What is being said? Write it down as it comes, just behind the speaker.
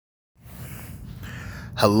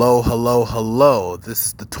Hello, hello, hello. This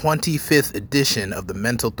is the 25th edition of the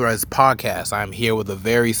Mental Threads podcast. I'm here with a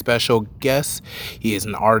very special guest. He is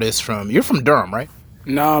an artist you're from Durham, right?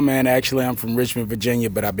 No, man, actually, I'm from Richmond,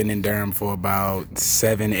 Virginia, but I've been in Durham for about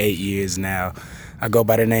 7, 8 years now. I go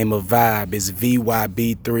by the name of Vyb. It's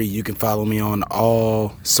Vyb3. You can follow me on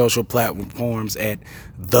all social platforms at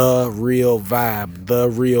The Real Vyb, The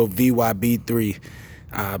Real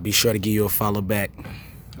Vyb3. Be sure to give you a follow back.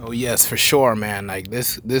 Oh yes, for sure, man. Like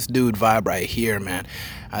this dude Vyb right here, man.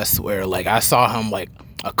 I swear, like I saw him like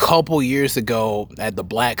a couple years ago at the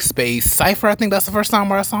Black Space Cypher. I think that's the first time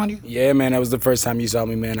where I saw you. Yeah, man, that was the first time you saw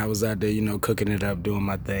me, man. I was out there, cooking it up, doing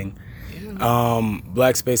my thing.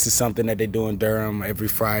 Black Space is something that they do in Durham every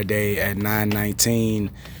Friday at 9:19.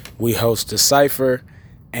 We host a cypher,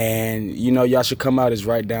 and y'all should come out. It's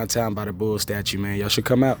right downtown by the Bull statue, man. Y'all should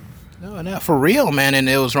come out. No, for real, man. And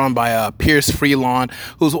it was run by Pierce Freelon.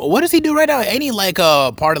 What does he do right now? Ain't he like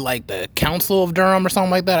part of like the Council of Durham or something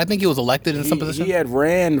like that? I think he was elected in some position. He had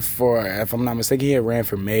ran for, if I'm not mistaken, he had ran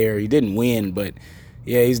for mayor. He didn't win, but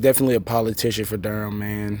yeah, he's definitely a politician for Durham,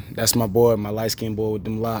 man. That's my boy, my light-skinned boy with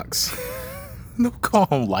them locks. Don't call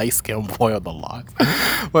him light skinned boy with the locks.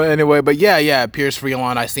 But anyway, yeah, Pierce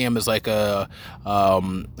Freelon, I see him as like a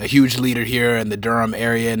huge leader here in the Durham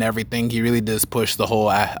area and everything. He really does push the whole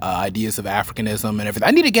ideas of Africanism and everything.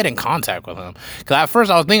 I need to get in contact with him because at first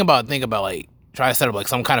I was thinking about like try to set up like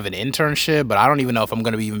some kind of an internship, but I don't even know if I'm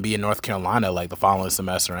going to even be in North Carolina like the following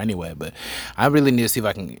semester anyway. But I really need to see if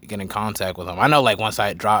I can get in contact with him. I know like once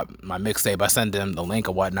I drop my mixtape, I send him the link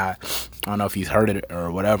or whatnot. I don't know if he's heard it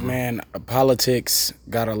or whatever. Man, politics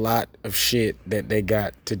got a lot of shit that they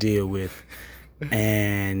got to deal with.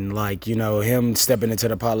 And like, him stepping into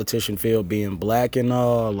the politician field, being black and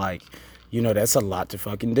all, like, that's a lot to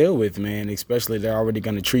fucking deal with, man. Especially they're already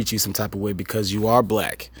going to treat you some type of way because you are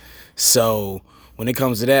black. So when it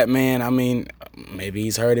comes to that, man, I mean, maybe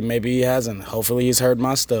he's heard it, maybe he hasn't. Hopefully he's heard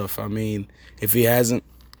my stuff. I mean, if he hasn't,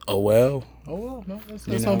 oh well. No, that's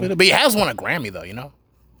not bad. But he has won a Grammy, though,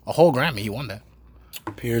 a whole Grammy. He won that.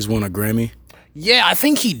 Pierce won a Grammy? Yeah, I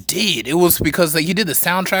think he did. It was because he did the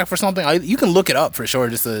soundtrack for something. You can look it up for sure,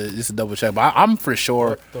 just to double check. But I'm for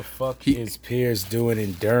sure. What the fuck is Pierce doing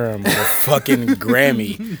in Durham with a fucking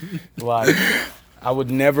Grammy? Like, I would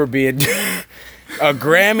never be a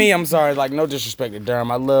Grammy. I'm sorry, like no disrespect to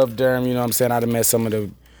Durham. I love Durham. You know what I'm saying? I'd have met some of the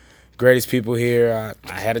greatest people here.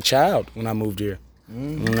 I had a child when I moved here. You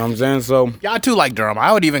know what I'm saying? So yeah, I too like Durham.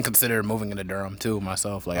 I would even consider moving into Durham too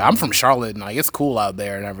myself. Like I'm from Charlotte and like it's cool out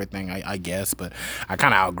there and everything, I guess, but I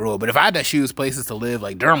kind of outgrew it. But if I had to choose places to live,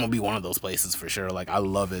 like Durham would be one of those places for sure. Like I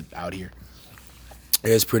love it out here.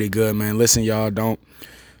 It's pretty good, man. Listen, y'all,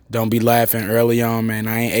 don't be laughing early on, man.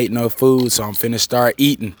 I ain't ate no food, so I'm finna start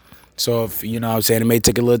eating. So if you know what I'm saying, it may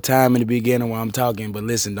take a little time in the beginning while I'm talking, but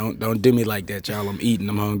listen, don't do me like that, y'all. I'm eating.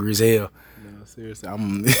 I'm hungry as hell.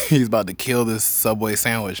 Seriously, he's about to kill this Subway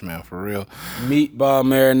sandwich, man, for real. Meatball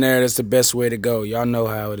marinara, that's the best way to go. Y'all know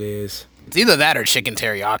how it is. It's either that or chicken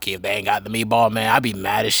teriyaki if they ain't got the meatball, man. I'd be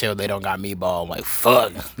mad as shit if they don't got meatball. I'm like,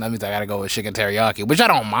 fuck. That means I gotta go with chicken teriyaki, which I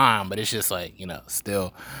don't mind, but it's just like,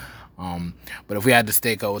 still. But if we had to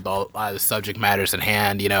stick with all the subject matters in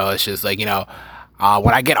hand, it's just like,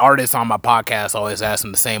 when I get artists on my podcast, I always ask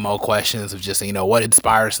them the same old questions of just, what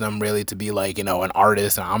inspires them really to be like, an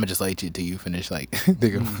artist. And I'm gonna just let you finish, like,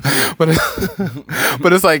 but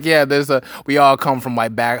it's like, yeah, we all come from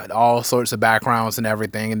like all sorts of backgrounds and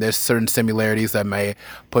everything. And there's certain similarities that may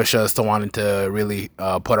push us to wanting to really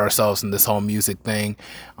put ourselves in this whole music thing.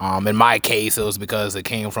 In my case, it was because it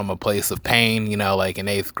came from a place of pain. Like in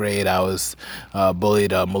 8th grade, I was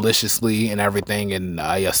bullied maliciously and everything. And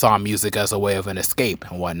I saw music as a way of an escape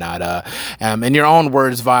and whatnot. In your own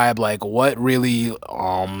words, Vyb, like what really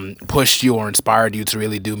pushed you or inspired you to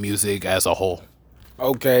really do music as a whole?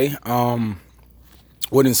 Okay.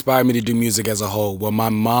 What inspired me to do music as a whole? Well, my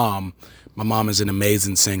mom is an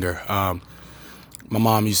amazing singer. My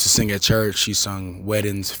mom used to sing at church. She sung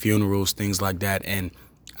weddings, funerals, things like that. And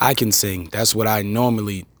I can sing. That's what I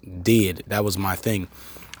normally did. That was my thing.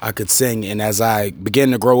 I could sing. And as I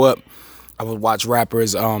began to grow up, I would watch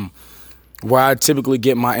rappers. Where I typically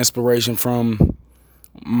get my inspiration from,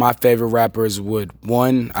 my favorite rappers I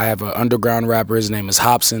have an underground rapper. His name is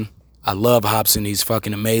Hopsin. I love Hopsin. He's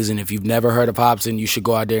fucking amazing. If you've never heard of Hopsin, you should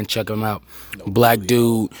go out there and check him out. Black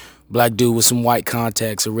dude with some white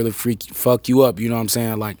contacts will really fuck you up. You know what I'm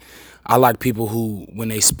saying? Like, I like people who, when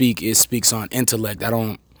they speak, it speaks on intellect. I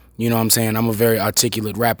don't, you know what I'm saying? I'm a very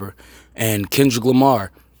articulate rapper. And Kendrick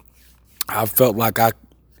Lamar, I felt like I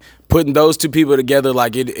putting those two people together,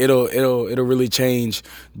 like it'll really change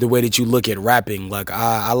the way that you look at rapping. Like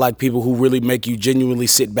I like people who really make you genuinely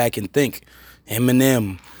sit back and think.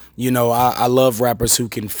 Eminem, you know, I love rappers who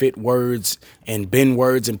can fit words and bend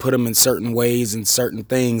words and put them in certain ways and certain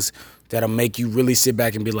things that'll make you really sit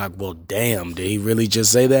back and be like, well, damn, did he really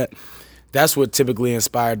just say that? That's what typically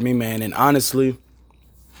inspired me, man. And honestly,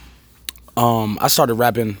 I started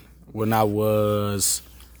rapping when I was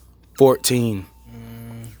 14.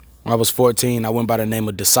 When I was 14, I went by the name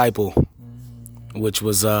of Disciple, which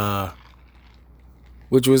was it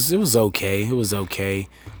was okay. It was okay.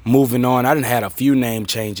 Moving on, I done had a few name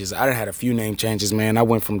changes. Man. I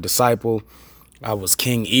went from Disciple. I was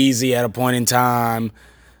King Easy at a point in time.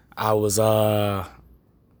 I was Ja.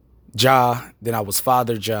 Then I was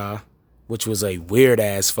Father Ja, which was a weird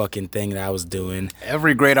ass fucking thing that I was doing.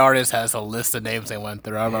 Every great artist has a list of names they went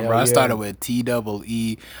through. I remember I started with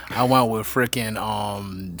T-double-E. I went with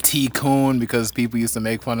freaking T-Coon because people used to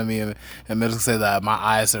make fun of me in middle school, say that my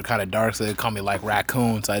eyes are kind of dark, so they call me like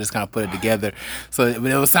Raccoon. So I just kind of put it together. So it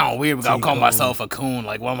would sound weird because I would call myself a coon.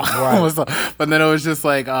 Like, what am I? But then it was just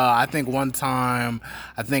like, I think one time,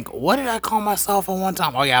 what did I call myself at one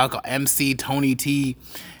time? Oh, yeah, I would call MC Tony T.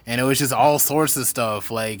 And it was just all sorts of stuff.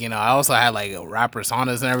 Like, you know, I also had like rap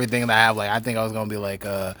personas and everything that I have. Like, I think I was going to be like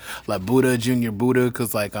Buddha, Junior Buddha,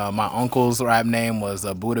 because like my uncle's rap name was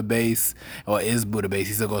Buddha Bass, or is Buddha Bass.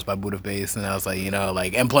 He still goes by Buddha Bass. And I was like, you know,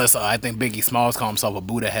 like, and plus I think Biggie Smalls called himself a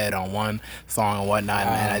Buddha Head on one song and whatnot.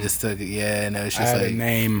 And I just took it, and it was just I had a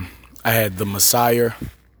name. I had the Messiah.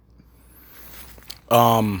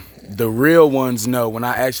 The real ones know when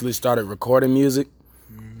I actually started recording music,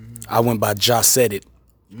 I went by Ja Said It.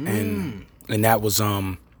 And that was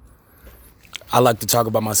I like to talk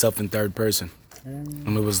about myself in third person.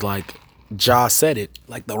 And it was like Ja said it.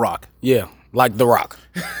 Like The Rock. Yeah, like The Rock.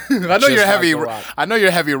 I know you're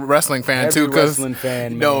a heavy wrestling fan too. Wrestling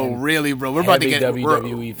fan, man. No, really, bro. We're about to get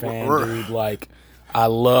WWE fan, dude. Like, I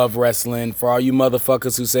love wrestling. For all you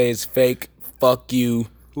motherfuckers who say it's fake, fuck you.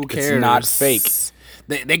 Who cares? It's not fake.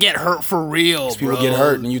 They get hurt for real, People bro. get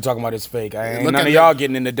hurt, and you talking about it's fake. None of y'all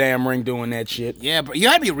getting in the damn ring doing that shit. Yeah, but you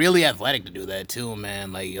gotta be really athletic to do that too,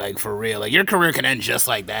 man. Like for real. Like, your career can end just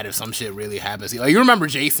like that if some shit really happens. Like, you remember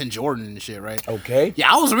Jason Jordan and shit, right? Okay.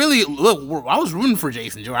 Yeah, I was rooting for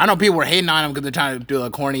Jason Jordan. I know people were hating on him because they're trying to do a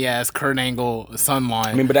corny ass Kurt Angle Sunline.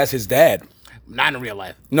 I mean, but that's his dad. Not in real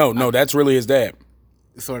life. No, that's really his dad.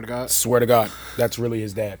 Swear to God. Swear to God, that's really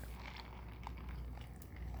his dad.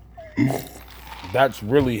 That's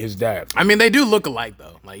really his dad. I mean, they do look alike,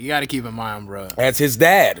 though. Like, you got to keep in mind, bro. That's his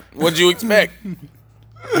dad. What'd you expect?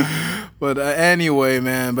 But anyway,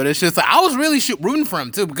 man. But it's just like, I was really rooting for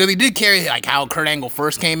him, too, because he did carry, like, how Kurt Angle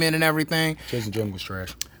first came in and everything. Jason Jordan was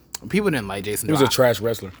trash. People didn't like Jason. He was a trash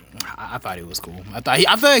wrestler. I thought he was cool. I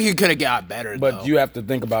thought like he could have got better, But you have to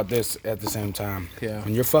think about this at the same time. Yeah.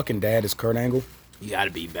 When your fucking dad is Kurt Angle, you got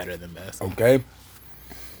to be better than best. Okay?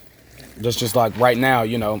 Just like right now,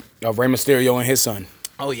 you know, Rey Mysterio and his son.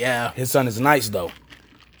 Oh, yeah. His son is nice, though.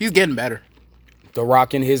 He's getting better. The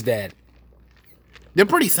Rock and his dad. They're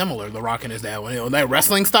pretty similar, The Rock and his dad. You know, their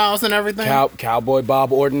wrestling styles and everything. Cowboy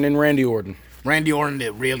Bob Orton and Randy Orton. Randy Orton,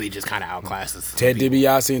 it really just kind of outclasses Ted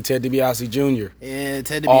DiBiase and Ted DiBiase Jr. Yeah,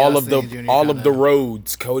 Ted DiBiase all of the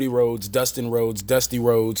Rhodes, Cody Rhodes, Dustin Rhodes, Dusty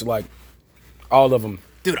Rhodes, like all of them.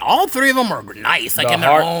 Dude, all three of them are nice, like in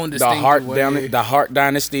their own distinct way. The Hart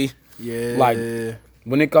Dynasty. Yeah. Like,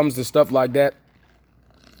 when it comes to stuff like that,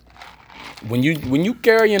 when you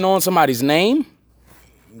carrying on somebody's name,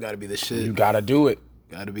 you gotta be the shit. You gotta do it.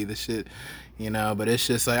 Gotta be the shit. You know, but it's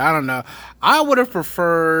just like, I don't know. I would have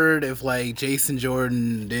preferred if like Jason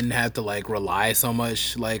Jordan didn't have to like rely so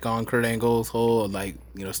much like on Kurt Angle's whole like,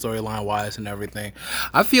 you know, storyline wise and everything.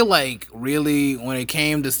 I feel like really when it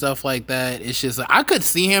came to stuff like that, it's just like, I could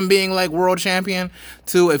see him being like world champion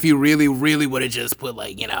too if he really, really would have just put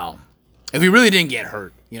like, you know, if he really didn't get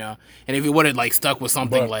hurt, you know, and if he would have like stuck with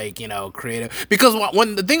something like, you know, creative. Because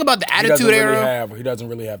when the thing about the Attitude Era, he doesn't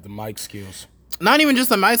really have the mic skills. Not even just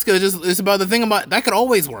the mic skills, it's about the thing about that could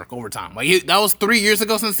always work over time. Like that was 3 years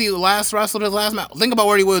ago since he last wrestled his last match. Think about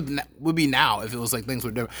where he would be now if it was like things were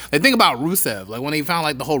different. Like think about Rusev. Like when he found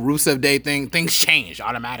like the whole Rusev Day thing, things changed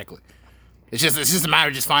automatically. It's just a matter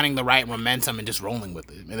of just finding the right momentum and just rolling with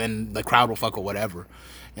it, and then the crowd will fuck or whatever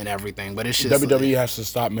and everything. But it's just WWE has to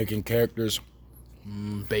stop making characters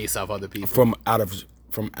based off other people from out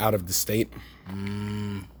of the state.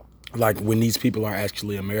 Like when these people are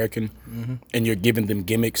actually American and you're giving them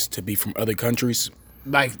gimmicks to be from other countries.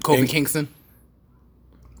 Like Kofi Kingston.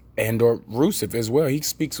 And or Rusev as well. He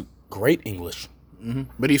speaks great English.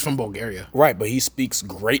 But he's from Bulgaria. Right, but he speaks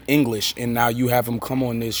great English, and now you have him come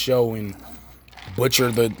on this show and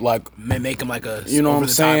butcher the, like, make him like a you know what I'm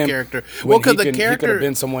saying, character. Well, Because he the character could have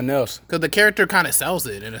been someone else. Because the character kind of sells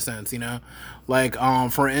it in a sense, you know. Like,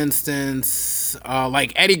 for instance,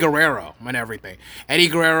 like Eddie Guerrero and everything. Eddie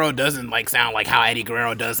Guerrero doesn't like sound like how Eddie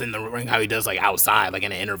Guerrero does in the ring, how he does like outside, like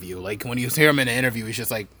in an interview. Like when you hear him in an interview, he's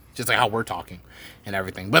just like how we're talking and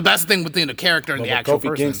everything. But that's the thing between the character and the actual Kofi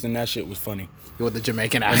person. Kingston, that shit was funny. With the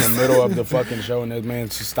Jamaican accent. In the middle of the fucking show, and that man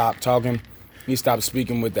just stopped talking. He stopped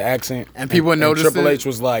speaking with the accent. And people noticed Triple H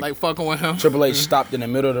was like fucking with him. Triple H stopped in the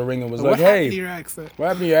middle of the ring and was like, What happened hey, to your accent? what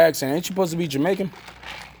happened to your accent? Ain't you supposed to be Jamaican?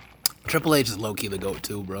 Triple H is low-key the GOAT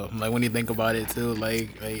too, bro. Like when you think about it too,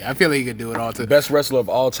 like I feel like he could do it all too. The best wrestler of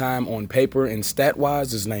all time on paper and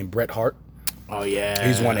stat-wise is named Bret Hart. Oh yeah.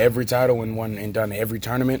 He's won every title and done every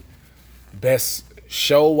tournament. Best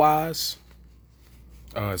show-wise,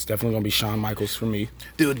 it's definitely gonna be Shawn Michaels for me.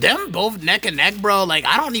 Dude, them both neck and neck, bro. Like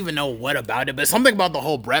I don't even know what about it, but something about the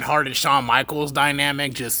whole Bret Hart and Shawn Michaels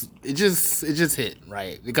dynamic just hit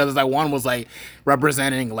right, because it's like one was like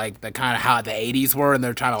representing like the kind of how the 80s were, and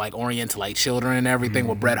they're trying to like orient to like children and everything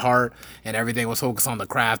with Bret Hart, and everything was focused on the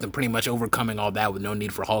craft and pretty much overcoming all that with no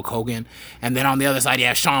need for Hulk Hogan. And then on the other side, you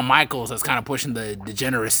have Shawn Michaels that's kind of pushing the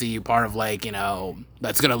degeneracy part of like, you know,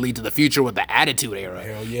 that's gonna lead to the future with the Attitude Era.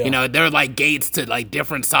 Hell yeah. You know, they're like gates to like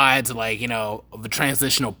different sides, like, you know, of a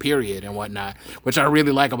transitional period and whatnot, which I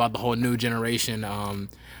really like about the whole new generation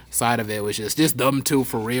side of it, which is just them two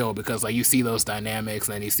for real, because like you see those dynamics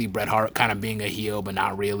and you see Bret Hart kind of being a heel but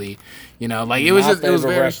not really, you know, like it was My just, it was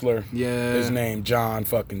favorite very wrestler, yeah, his name John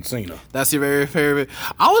fucking Cena. That's your very favorite.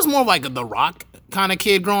 I was more like a The Rock kind of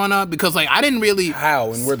kid growing up, because like I didn't really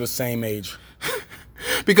How? And we're the same age.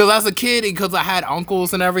 because as a kid, because I had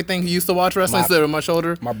uncles and everything who used to watch wrestling, so they were much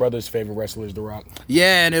older. My brother's favorite wrestler is The Rock.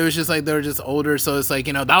 Yeah, and it was just like they were just older, so it's like,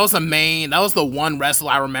 you know, that was the one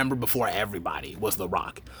wrestler I remember before everybody was The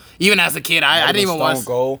Rock. Even as a kid, I didn't even watch Stone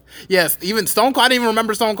Cold. Yes, even Stone Cold. I didn't even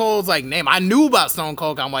remember Stone Cold's like name. I knew about Stone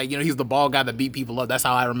Cold. I'm like, you know, he's the bald guy that beat people up. That's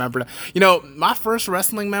how I remember. You know, my first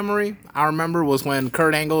wrestling memory I remember was when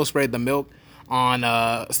Kurt Angle sprayed the milk on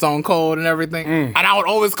Stone Cold and everything. And I would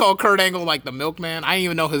always call Kurt Angle like the milkman. I didn't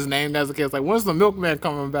even know his name as a kid. It's like, when's the milkman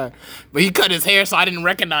coming back? But he cut his hair, so I didn't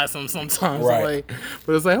recognize him sometimes. Right. Like,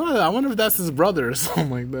 but it's like, oh, I wonder if that's his brother or something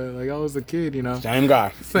like that. Like I was a kid, you know. Same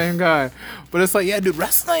guy. Same guy. But it's like, yeah, dude,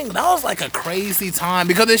 wrestling, that was like a crazy time,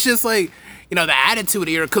 because it's just like, you know, the Attitude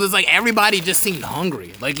Era, because it's like everybody just seemed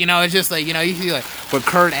hungry. Like, you know, it's just like, you know, you see like with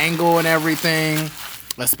Kurt Angle and everything.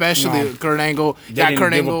 Especially Kurt Angle. They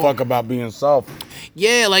didn't give a fuck about being soft.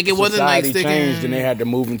 Yeah, like it wasn't like Society sticking. changed, and they had to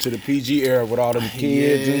move into the PG era with all them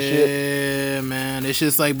kids and shit. Yeah, man. It's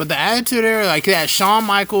just like, but the Attitude Era, like you had Shawn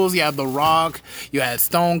Michaels, you had The Rock, you had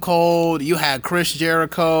Stone Cold, you had Chris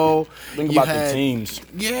Jericho. Think about the teams.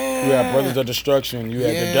 Yeah. You had Brothers of Destruction. You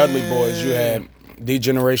had the Dudley Boys. You had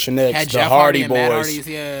D-Generation X. Had The Jeff Hardy Hardy and Matt Boys. Hardy's.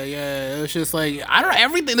 Yeah, yeah. It was just like, I don't know,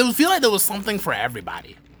 everything. It was feel like there was something for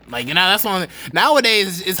everybody. Like, you know, that's one.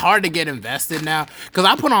 Nowadays, it's hard to get invested now. Because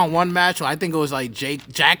I put on one match where I think it was like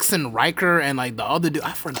Jackson Riker and like the other dude.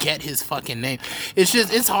 I forget his fucking name. It's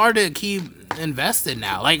just, it's hard to keep invested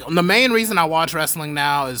now. Like, the main reason I watch wrestling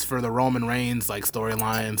now is for the Roman Reigns, like,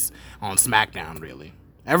 storylines on SmackDown, really.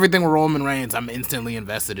 Everything with Roman Reigns, I'm instantly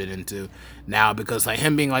invested into now, because like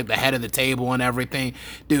him being like the head of the table and everything,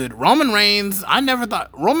 dude. Roman Reigns, I never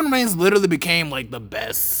thought Roman Reigns literally became like the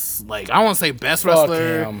best. Like, I don't want to say best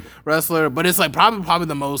wrestler, but it's like probably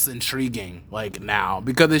the most intriguing like now,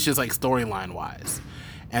 because it's just like storyline wise.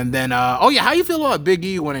 And then, oh yeah, how you feel about Big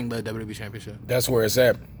E winning the WWE Championship? That's where it's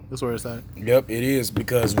at. That's where it's at. Yep, it is,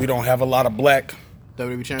 because we don't have a lot of black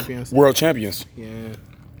WWE champions. world champions. Yeah.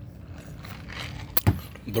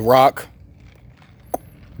 The Rock,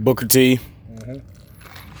 Booker T,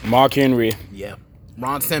 Mark Henry, Yeah.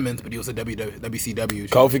 Ron Simmons, but he was a WCW.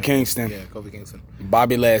 Kofi Kingston, Yeah, Kofi Kingston.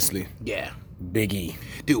 Bobby Lashley, Yeah. Big E.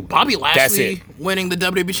 Dude, Bobby That's Lashley it. winning the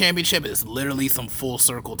WWE Championship is literally some full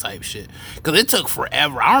circle type shit. Because it took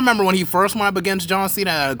forever. I remember when he first went up against John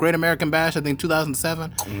Cena at Great American Bash, I think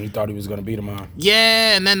 2007. He thought he was going to beat him on.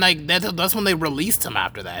 Yeah, and then like that's when they released him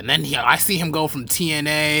after that. And then I see him go from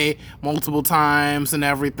TNA multiple times and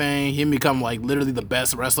everything. Him become like literally the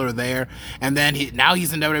best wrestler there. And then now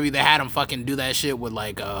he's in WWE. They had him fucking do that shit with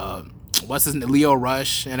like what's his name, Leo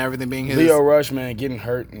Rush and everything being his. Leo Rush, man, getting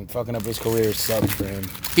hurt and fucking up his career sucks for him.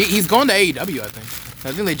 He's going to AEW, I think.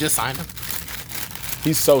 I think they just signed him.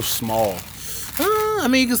 He's so small. I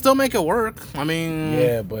mean, you can still make it work. I mean,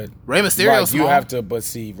 Yeah, but Rey Mysterio. like, you have to. But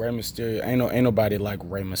see, Rey Mysterio ain't nobody like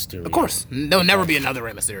Rey Mysterio. Of course, there'll never be another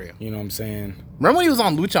Rey Mysterio. You know what I'm saying? Remember when he was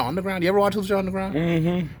on Lucha Underground? You ever watch Lucha Underground?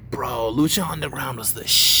 Mm-hmm. Bro, Lucha Underground was the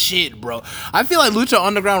shit, bro. I feel like Lucha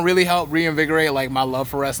Underground really helped reinvigorate like my love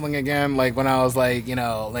for wrestling again. Like when I was like, you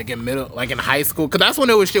know, like in high school, cause that's when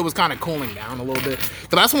shit was kind of cooling down a little bit. Cause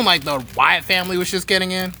that's when like the Wyatt family was just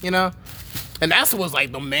getting in, you know. And that's what was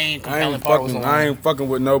like the main compelling part. I ain't fucking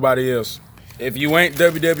with nobody else. If you ain't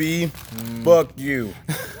WWE, fuck you.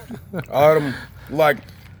 All them, like,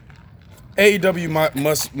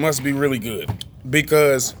 AEW must be really good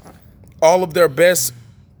because all of their best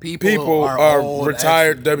people are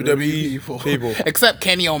retired WWE people. Except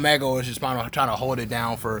Kenny Omega was just trying to hold it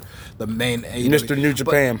down for the main AEW. Mr. New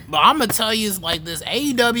Japan. But I'm gonna tell you, it's like this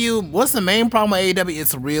AEW. What's the main problem with AEW?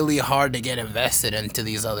 It's really hard to get invested into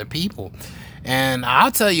these other people. And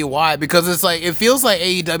I'll tell you why, because it's like, it feels like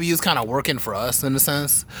AEW is kind of working for us in a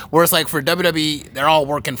sense, where it's like for WWE, they're all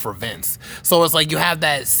working for Vince. So it's like you have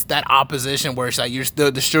that opposition where it's like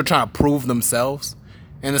they're still trying to prove themselves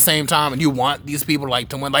in the same time, and you want these people like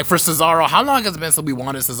to win. Like for Cesaro, how long has it been since we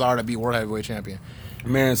wanted Cesaro to be World Heavyweight Champion?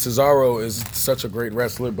 Man, Cesaro is such a great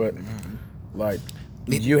wrestler, but like,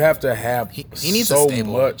 you have to have he needs so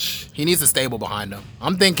much. He needs a stable behind him.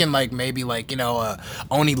 I'm thinking like maybe like, you know,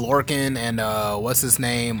 Oni Lorcan and what's his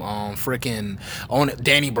name,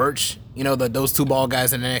 Danny Burch. You know, those two bald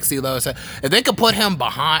guys in NXT though. So if they could put them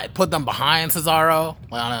behind Cesaro,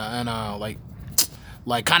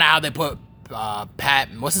 like kind of how they put Pat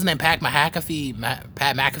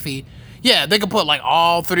McAfee. Yeah, they could put like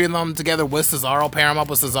all three of them together with Cesaro, pair them up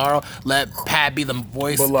with Cesaro, let Pat be the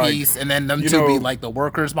voice piece, and then them two be like the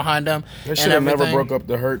workers behind them. They should have never broke up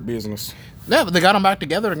the Hurt business. Yeah, but they got them back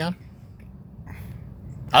together again.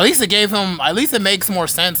 At least it makes more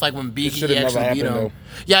sense like when BK actually beat him. Though.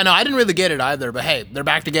 Yeah, no, I didn't really get it either, but hey, they're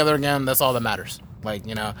back together again. That's all that matters. Like,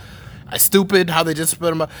 you know, stupid how they just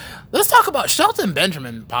split them up. Let's talk about Shelton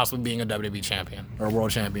Benjamin possibly being a WWE champion or a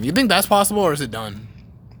world champion. You think that's possible or is it done?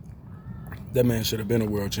 That man should have been a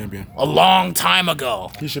world champion. A long time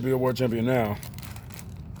ago. He should be a world champion now.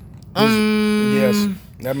 Yes.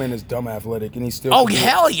 That man is dumb athletic, and he's still... Oh,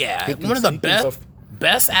 hell yeah. One of the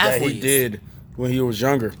best athletes. That he did when he was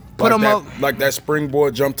younger. Put him up... Like that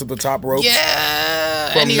springboard jump to the top rope.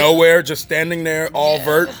 Yeah. From nowhere, just standing there, all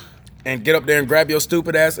vert, and get up there and grab your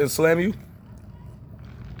stupid ass and slam you.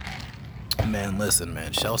 Man, listen,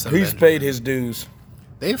 man. Shelton He's paid his dues.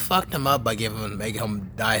 They fucked him up by making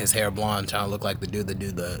him dye his hair blonde, trying to look like the dude that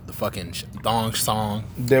do the fucking thong song.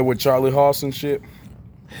 There with Charlie Haas and shit.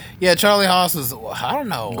 Yeah, Charlie Haas is, I don't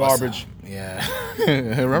know. Garbage. Yeah.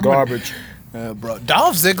 Remember? Garbage. Bro,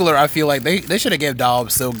 Dolph Ziggler, I feel like they should have gave Dolph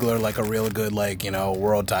Ziggler like a real good, like, you know,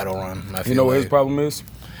 world title run. You know what his problem is?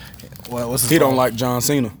 What's his He problem? don't like John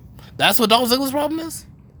Cena. That's what Dolph Ziggler's problem is?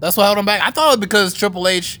 That's what held him back? I thought it was because Triple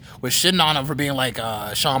H was shitting on him for being like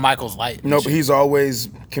Shawn Michaels light. No, but he's always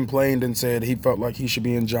complained and said he felt like he should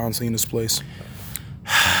be in John Cena's place.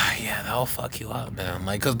 Yeah, that'll fuck you up, man.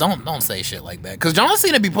 Like, cause don't say shit like that. Cause John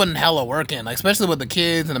Cena be putting hella work in, like especially with the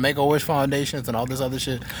kids and the Make-A-Wish foundations and all this other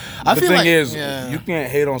shit. The thing is, you can't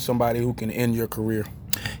hate on somebody who can end your career.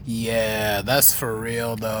 Yeah, that's for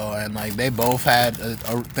real though. And like they both had a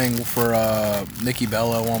thing for Nikki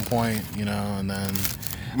Bella at one point, you know, and then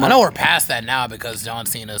I know we're past that now because John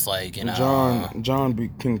Cena's like, you know, John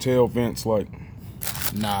can tell Vince like,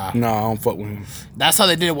 nah, I don't fuck with him. That's how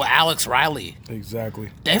they did it with Alex Riley. Exactly.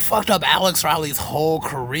 They fucked up Alex Riley's whole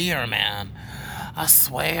career, man. I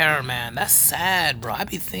swear, man, that's sad, bro. I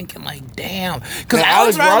be thinking like, damn, because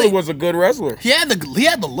Alex Riley was a good wrestler. He had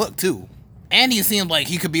the look too. And he seemed like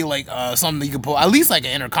he could be like something you could pull, at least like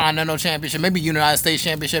an Intercontinental Championship, maybe United States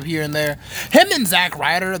Championship here and there. Him and Zack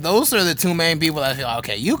Ryder, those are the two main people that I feel like,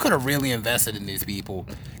 okay, you could have really invested in these people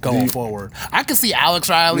going forward. I could see Alex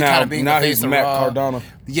Riley kind of being the face of Raw. Now he's Matt Cardona.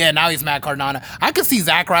 Yeah, now he's Matt Cardona. I could see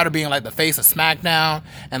Zack Ryder being like the face of SmackDown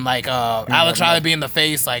and like Alex Riley being the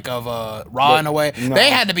face like of Raw in a way. No, they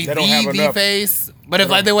had to be the face. But if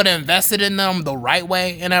like they would have invested in them the right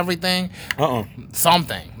way and everything,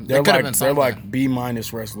 something. They could have been something. They're like B-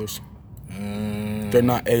 wrestlers. They're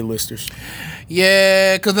not A-listers.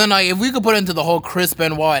 Yeah, because then like if we could put into the whole Chris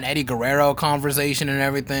Benoit and Eddie Guerrero conversation and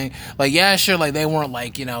everything, like yeah, sure, like they weren't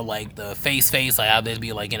like, you know, like the face, like how they'd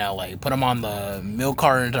be like, you know, like put them on the milk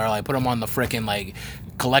carton or like put them on the freaking like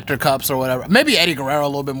collector cups or whatever. Maybe Eddie Guerrero a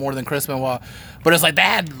little bit more than Chris Benoit, but it's like they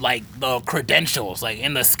had like the credentials, like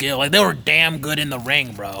in the skill, like they were damn good in the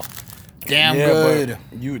ring, bro. Damn good.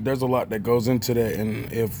 But there's a lot that goes into that, and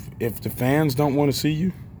if the fans don't want to see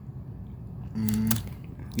you,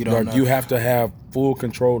 You don't know. You have to have full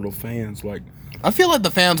control of fans. Like, I feel like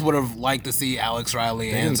the fans would have liked to see Alex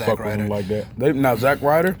Riley they and didn't Zack fuck with Ryder. him like that. Now Zack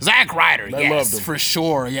Ryder. Zack Ryder, They yes, loved him. for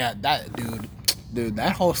sure. Yeah, that dude,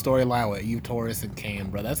 that whole storyline with Eve Torres and Kane,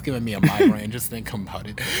 bro, that's giving me a migraine just thinking about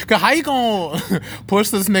it. Cause how you gonna push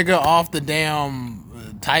this nigga off the damn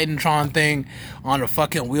Titantron thing on a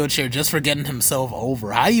fucking wheelchair just for getting himself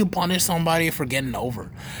over? How do you punish somebody for getting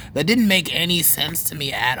over? That didn't make any sense to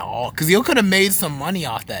me at all. Cause you could have made some money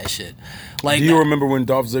off that shit. Like, Do you remember when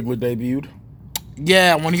Dolph Ziggler debuted?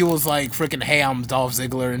 yeah, when he was like freaking, hey, I'm Dolph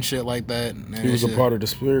Ziggler and shit like that. He was a part of the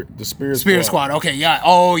Spirit Squad. Okay, yeah.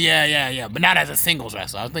 Oh, yeah. But not as a singles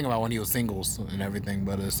wrestler. I was thinking about when he was singles and everything.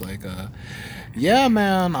 But it's like, yeah,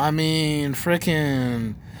 man. I mean,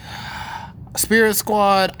 freaking Spirit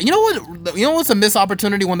Squad. You know what? You know what's a missed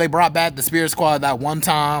opportunity when they brought back the Spirit Squad that one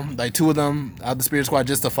time? Like 2 of them out the Spirit Squad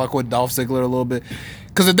just to fuck with Dolph Ziggler a little bit.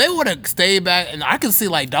 Because if they would have stayed back, and I could see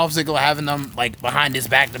like Dolph Ziggler having them like behind his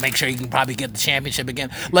back to make sure he can probably get the championship again.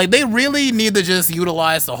 Like they really need to just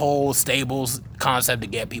utilize the whole stables concept to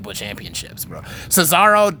get people championships, bro.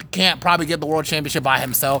 Cesaro can't probably get the world championship by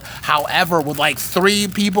himself. However, with like 3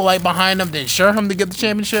 people like behind him to ensure him to get the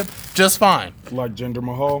championship, just fine. Like Jinder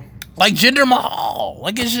Mahal. Like Jinder Mahal.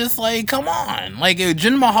 Like it's just like, come on. Like if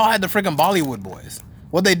Jinder Mahal had the freaking Bollywood boys.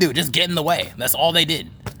 What'd they do? Just get in the way. That's all they did.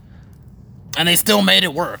 And they still made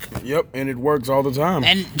it work. Yep, and it works all the time.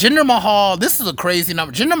 And Jinder Mahal, this is a crazy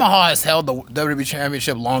number. Jinder Mahal has held the WWE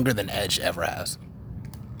Championship longer than Edge ever has.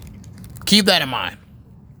 Keep that in mind.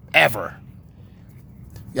 Ever.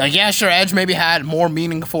 Like, yeah, sure, Edge maybe had more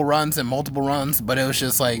meaningful runs and multiple runs, but it was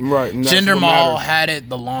just like, right, Jinder Mahal had it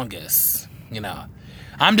the longest, you know.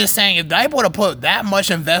 I'm just saying, if they would have put that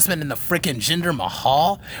much investment in the freaking Jinder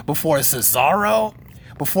Mahal before Cesaro,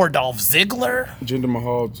 before Dolph Ziggler. Jinder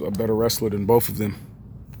Mahal's a better wrestler than both of them.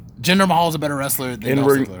 Jinder Mahal's a better wrestler than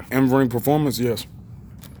Dolph Ziggler. In-ring performance, yes.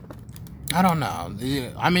 I don't know.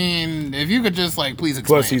 I mean, if you could just like please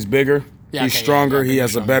explain. Plus, he's bigger. Yeah, he's okay, stronger. yeah, he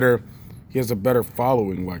has stronger. He has a better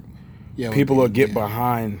following. Like, people will get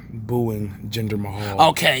behind booing Jinder Mahal.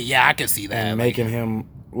 Okay, yeah, I can see that. And making him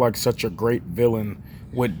like such a great villain.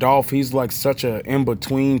 With Dolph, he's like such a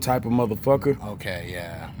in-between type of motherfucker. Okay,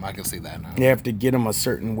 yeah, I can see that now. You have to get him a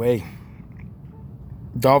certain way.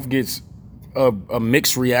 Dolph gets a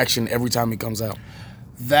mixed reaction every time he comes out.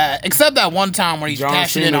 That except that one time when he's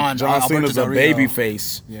cashing in on John Cena's a baby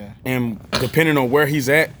face. Yeah. And depending on where he's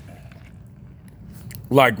at,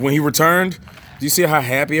 like when he returned, do you see how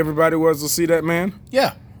happy everybody was to see that man?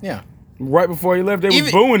 Yeah. Right before he left, they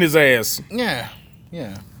was booing his ass.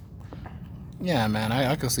 Yeah, man,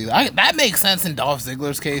 I can see that. That makes sense in Dolph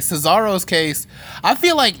Ziggler's case. Cesaro's case, I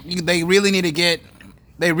feel like they really need to get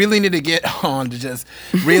on to just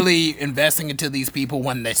really investing into these people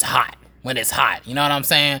when it's hot. You know what I'm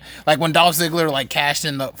saying? Like when Dolph Ziggler like cashed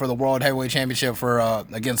in for the World Heavyweight Championship for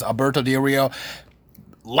against Alberto Del Rio,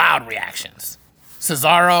 loud reactions.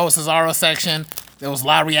 Cesaro section, there was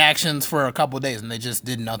loud reactions for a couple of days, and they just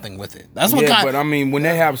did nothing with it. That's what. Yeah, but I mean, when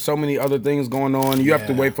they have so many other things going on, you have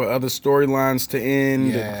to wait for other storylines to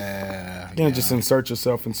end. Yeah, you can't just insert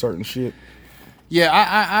yourself in certain shit. Yeah,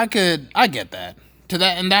 I get that. To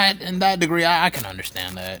that in that degree, I can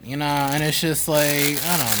understand that, you know. And it's just like,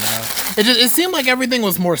 I don't know. It seemed like everything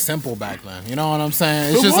was more simple back then. You know what I'm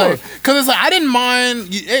saying? It's just like, because it's like I didn't mind.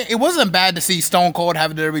 It wasn't bad to see Stone Cold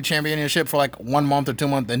have the WWE Championship for like 1 month or 2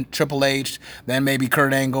 months, then Triple H, then maybe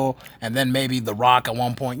Kurt Angle, and then maybe The Rock at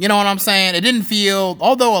one point. You know what I'm saying? It didn't feel,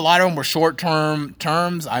 although a lot of them were short-term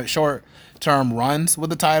runs with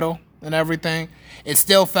the title and everything, it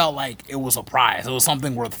still felt like it was a prize. It was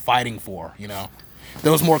something worth fighting for, you know.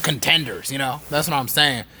 There was more contenders, you know? That's what I'm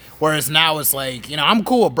saying. Whereas now it's like, you know, I'm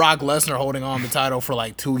cool with Brock Lesnar holding on the title for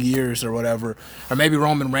like 2 years or whatever. Or maybe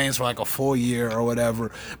Roman Reigns for like a full year or whatever.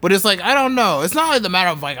 But it's like, I don't know. It's not like the matter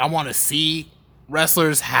of like, I want to see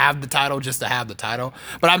wrestlers have the title just to have the title.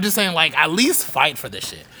 But I'm just saying, like, at least fight for this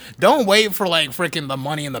shit. Don't wait for like freaking the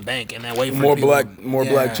Money in the Bank and then wait for more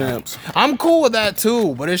black champs. I'm cool with that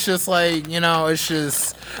too, but it's just like, you know, it's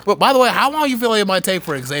just. But by the way, how long you feel like it might take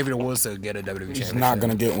for Xavier Woods to get a WWE championship? He's not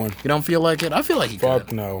gonna get one. You don't feel like it? I feel like he could.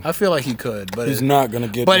 Fuck no. I feel like he could, but he's not gonna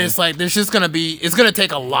get. But one. it's like there's just gonna be. It's gonna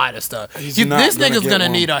take a lot of stuff. This nigga's gonna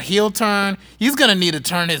need a heel turn. He's gonna need to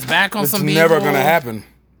turn his back on some people. It's never gonna happen.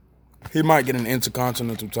 He might get an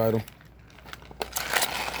Intercontinental title.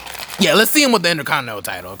 Yeah, let's see him with the Intercontinental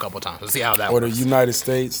title a couple times. Let's see how that works. Or the United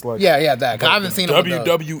States, like that. Cause I haven't seen him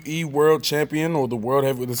WWE World Champion or the World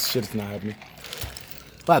Heavyweight. This shit's not happening.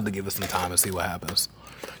 I'll have to give it some time and see what happens.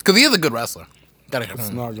 Cause he is a good wrestler.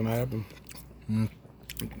 It's not gonna happen.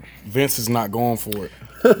 Vince is not going for it.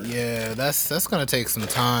 Yeah, that's gonna take some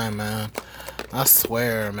time, man. I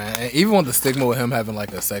swear, man. And even with the stigma with him having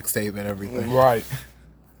like a sex tape and everything. Right.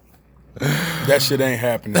 That shit ain't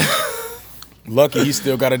happening. Lucky he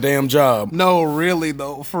still got a damn job. No, really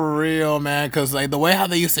though, for real, man. Because like the way how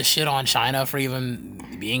they used to shit on China for even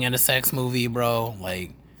being in a sex movie, bro.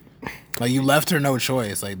 Like you left her no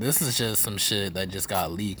choice. Like this is just some shit that just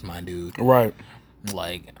got leaked, my dude. Right.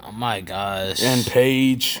 Like, oh my gosh. And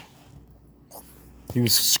Paige. He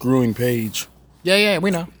was screwing Paige. Yeah,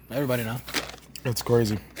 we know. Everybody know. That's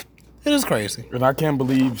crazy. It is crazy. And I can't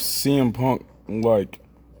believe CM Punk like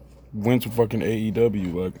went to fucking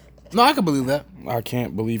AEW. Like, no, I can believe that. I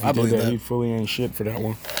can't believe he did that. He fully ain't shit for that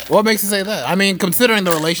one. What makes you say that? I mean, considering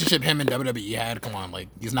the relationship him and WWE had, come on, like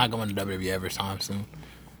he's not going to WWE every time soon.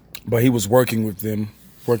 But he was working with them,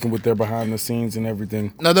 working with their behind the scenes and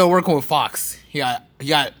everything. No, they were working with Fox. He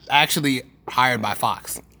got actually hired by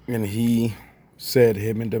Fox. And he said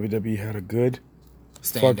him and WWE had a good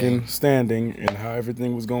standing and how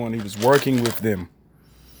everything was going. He was working with them.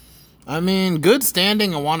 I mean, good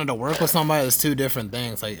standing and wanting to work with somebody is two different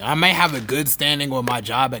things. Like, I may have a good standing with my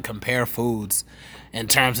job at Compare Foods in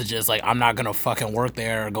terms of just, like, I'm not going to fucking work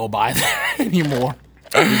there or go by there anymore.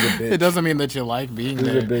 It doesn't mean that you like being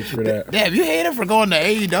there. He's a bitch for that. Damn, you hate him for going to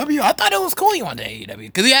AEW? I thought it was cool you went to AEW.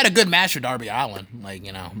 Because he had a good match with Darby Allin. Like,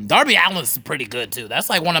 you know. Darby Allin's pretty good, too. That's,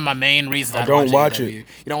 like, one of my main reasons I don't watch AEW. it. You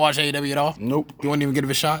don't watch AEW at all? Nope. You wouldn't even give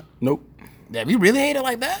it a shot? Nope. Damn, you really hate it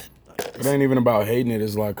like that? It ain't even about hating it.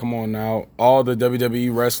 It's like, come on now. All the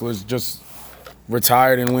WWE wrestlers just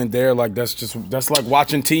retired and went there. Like, that's like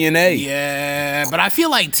watching TNA. Yeah, but I feel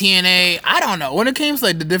like TNA, I don't know. When it came to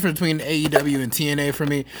like the difference between AEW and TNA for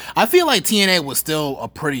me, I feel like TNA was still a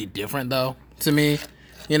pretty different though to me.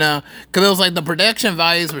 You know, because it was like the production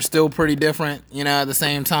values were still pretty different, you know, at the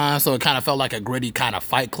same time. So it kind of felt like a gritty kind of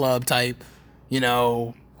Fight Club type, you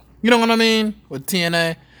know what I mean? With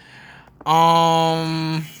TNA.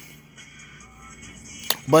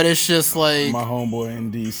 But it's just like... My homeboy in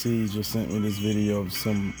DC just sent me this video of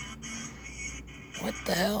some... What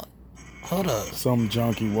the hell? Hold up. Some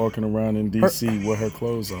junkie walking around in DC with her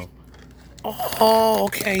clothes off. Oh,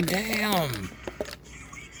 okay, damn.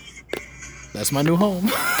 That's my new home.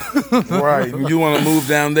 Right, you want to move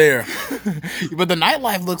down there. But the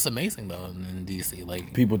nightlife looks amazing, though, in DC.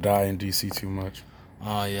 Like, people die in DC too much.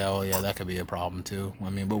 Oh, yeah, that could be a problem, too. I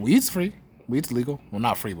mean, but weed's free. Weed's legal. Well,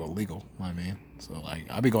 not free, but legal, I mean. So, like,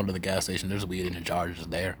 I'll be going to the gas station. There's weed in the jar just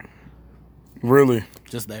there. Really?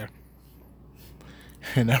 Just there.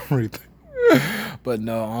 And everything. But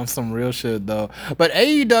no, on some real shit, though. But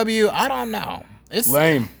AEW, I don't know. It's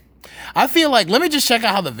lame. I feel like, let me just check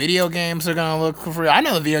out how the video games are going to look for real. I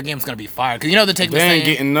know the video game's going to be fire. Because, you know, they ain't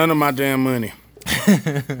getting none of my damn money. We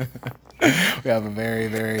have a very,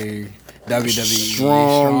 very... WWE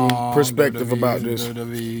strong perspective WWE, about this.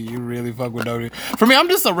 WWE, you really fuck with WWE. For me, I'm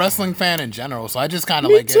just a wrestling fan in general, so I just kind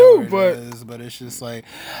of like too, it but it's just like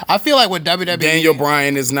I feel like with WWE, Daniel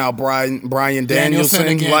Bryan is now Brian Danielson.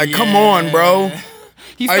 Again, like, yeah. come on, bro.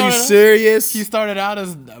 Are you serious? He started out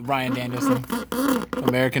as Bryan Danielson,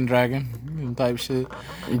 American Dragon type shit.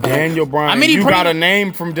 Daniel Bryan. I mean, you got a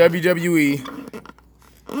name from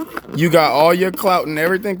WWE. You got all your clout and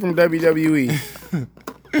everything from WWE.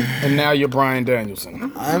 And now you're Bryan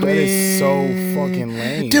Danielson. That is so fucking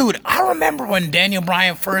lame. Dude, I remember when Daniel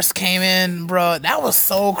Bryan first came in, bro. That was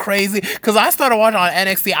so crazy. Because I started watching on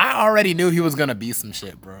NXT. I already knew he was going to be some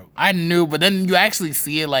shit, bro. I knew. But then you actually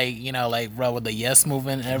see it, like, you know, like, bro, with the yes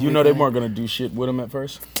movement and everything. You know they weren't going to do shit with him at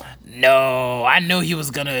first? No. I knew he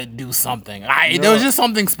was going to do something. There was just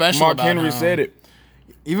something special Mark about Henry him. said it.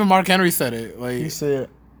 Even Mark Henry said it. Like, he said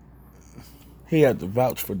he had to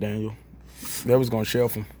vouch for Daniel. They was going to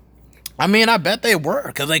shelf him. I mean, I bet they were,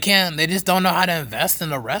 because they just don't know how to invest in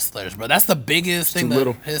the wrestlers, bro. That's the biggest thing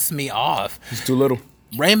that pissed me off. He's too little.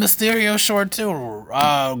 Rey Mysterio short too.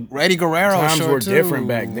 Eddie Guerrero times short were too. different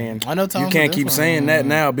back then. I know times you can't were keep different. saying that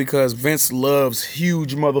now because Vince loves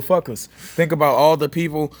huge motherfuckers. Think about all the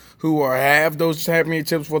people who have those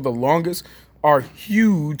championships for the longest are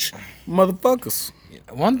huge motherfuckers.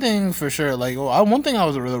 One thing for sure, like one thing I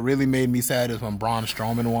was really made me sad is when Braun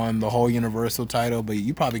Strowman won the whole Universal title, but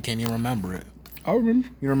you probably can't even remember it. I remember.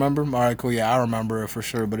 You remember? All right, cool. Yeah, I remember it for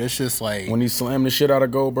sure. But it's just like when he slammed the shit out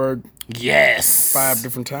of Goldberg. Yes. 5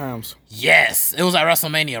 different times. Yes, it was at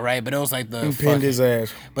WrestleMania, right? But it was like he pinned his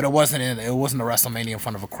ass. But it wasn't a WrestleMania in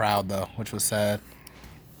front of a crowd though, which was sad.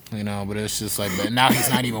 You know, but it's just like, but now he's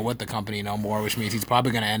not even with the company no more, which means he's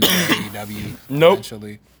probably gonna end up in AEW. Nope.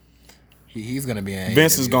 Eventually. He's gonna be in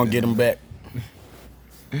Vince AEW is gonna get him back.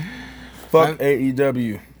 Fuck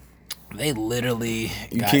AEW. They literally.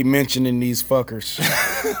 You keep mentioning these fuckers.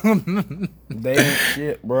 They ain't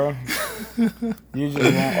shit, bro. You just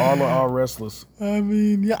want all of our wrestlers. I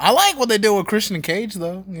mean, yeah, I like what they did with Christian Cage,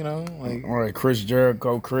 though. You know, like all right, Chris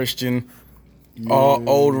Jericho, Christian, all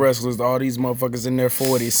old wrestlers, all these motherfuckers in their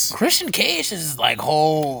 40s. Christian Cage is like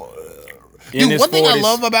whole. Dude, one thing I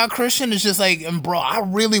love about Christian is just like, and bro, I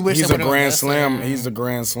really wish he's a Grand Slam. He's a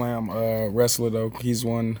Grand Slam wrestler though. He's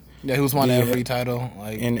won. Yeah, he was won every title,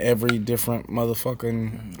 like in every different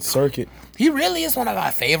motherfucking circuit. He really is one of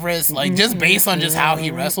my favorites, like just based on just how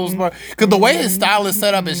he wrestles, bro. Because the way his style is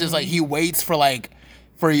set up is just like he waits for like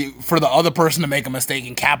for the other person to make a mistake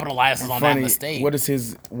and capitalizes on that mistake. What is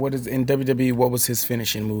in WWE? What was his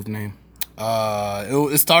finishing move name?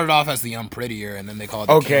 It started off as the Unprettier, and then they called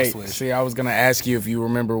it the Kill Switch. See, I was gonna ask you if you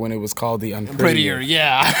remember when it was called the Unprettier.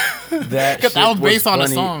 Yeah, that was based on a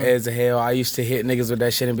song. As hell, I used to hit niggas with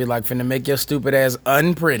that shit and be like, "Finna make your stupid ass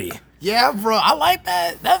unpretty." Yeah, bro, I like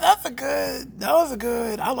that. That was a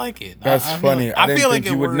good. I like it. That's funny. I didn't think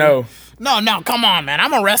you would know. No, come on, man.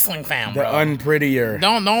 I'm a wrestling fan, bro. The Unprettier.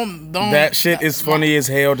 Don't. That shit is funny as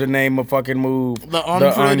hell to name a fucking move. The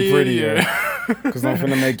Unprettier. Because I'm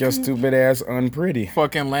finna make your stupid ass unpretty.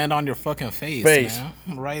 Fucking land on your fucking face, man.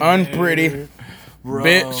 Right unpretty. There. Bro,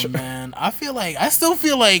 bitch. Man, I still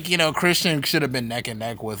feel like, you know, Christian should have been neck and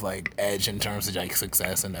neck with like Edge in terms of like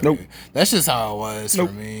success and everything. Nope. That's just how it was for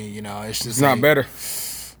me. You know, it's like, not better.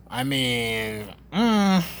 I mean,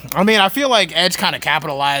 I feel like Edge kind of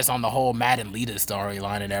capitalized on the whole Matt and Lita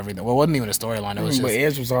storyline and everything. Well, it wasn't even a storyline. It was just. But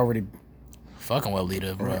Edge was already. Fucking well,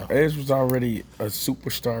 Lita, bro. Edge was already a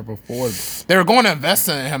superstar before. They were going to invest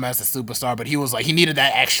in him as a superstar, but he was like, he needed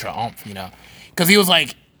that extra oomph, you know? Because he was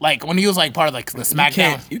like when he was like part of like the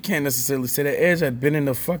SmackDown. You can't necessarily say that Edge had been in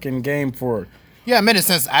the fucking game for. Yeah, a minute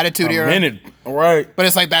since Attitude Era. Right. But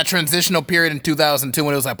it's like that transitional period in 2002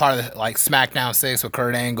 when it was like part of the, like SmackDown 6 with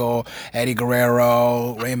Kurt Angle, Eddie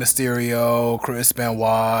Guerrero, Rey Mysterio, Chris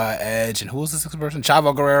Benoit, Edge, and who was the sixth person?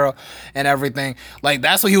 Chavo Guerrero and everything. Like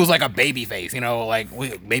that's when he was like a babyface, you know, like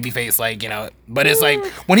babyface, like, you know. But it's like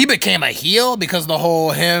when he became a heel because the whole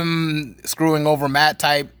him screwing over Matt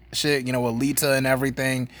type shit, you know, with Lita and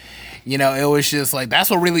everything. You know, it was just like that's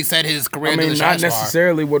what really set his career. I mean, not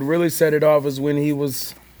necessarily. What really set it off is when he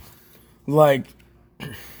was like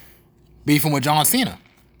beefing with John Cena,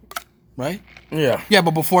 right? Yeah, yeah.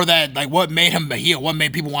 But before that, like, what made him the heel? What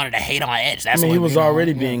made people wanted to hate on Edge? That's he was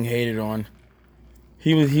already being hated on.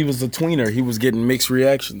 He was a tweener. He was getting mixed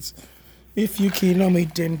reactions. If you can know me,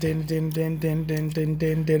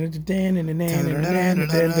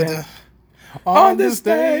 on this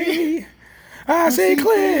day. I see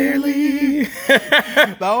clearly.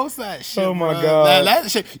 That was that shit. Oh my god,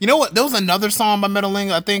 that shit. You know what? There was another song by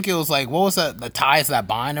Metalling. I think it was like, what was that? The Ties That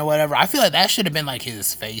Bind or whatever. I feel like that should have been like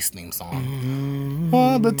his face theme song.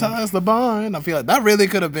 Oh, the ties that bind. I feel like that really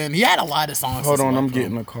could have been. He had a lot of songs. Hold on, I'm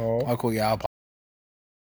getting a call. Oh, cool. Yeah.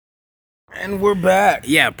 And we're back.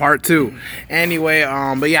 Yeah, part 2. Anyway,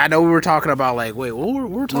 but yeah, I know we were talking about like, wait, what we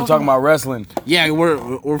were talking about wrestling. Yeah,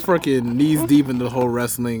 we're fucking knees deep into the whole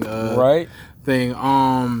wrestling right thing.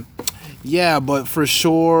 Yeah, but for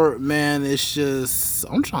sure, man, it's just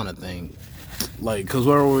I'm trying to think. Like, cause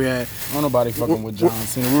where were we at? Nobody fucking with John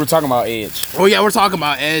Cena. We were talking about Edge. Oh yeah, we're talking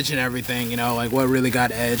about Edge and everything. You know, like what really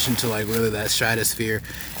got Edge into like really that stratosphere.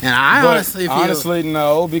 And I honestly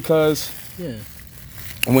no, because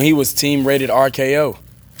when he was team rated RKO,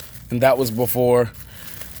 and that was before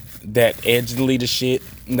that Edge and Lita shit.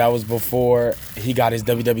 That was before he got his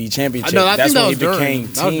WWE Championship. That's when he became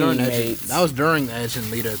teammates. That was during the Edge and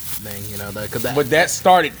Lita thing, you know. But that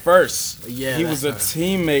started first. Yeah, he was a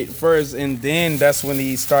teammate first, and then that's when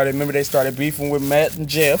he started. Remember, they started beefing with Matt and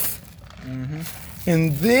Jeff,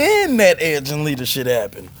 and then that Edge and Lita shit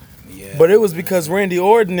happened. Yeah, but it was because Randy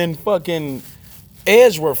Orton and fucking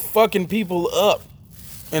Edge were fucking people up.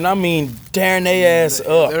 And I mean, tearing their ass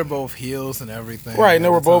up. They're both heels and everything. Right, and they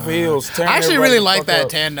were both heels. I actually really like that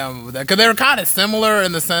tandem with that because they were kind of similar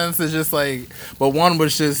in the sense it's just like, but one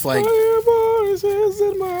was just like. Voices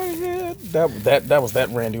in my head. That was that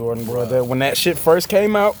Randy Orton, bro. When that shit first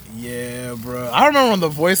came out. Yeah, bro. I remember when the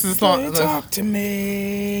voices song. Talk to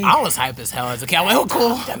me. I was hype as hell as a kid. I went, oh,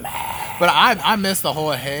 cool. But I missed the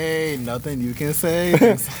whole, hey, nothing you can say.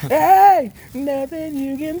 Hey, nothing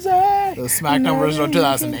you can say. The SmackDown version of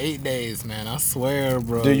 2008 days, man. I swear,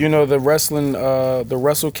 bro. Do you know the wrestling, the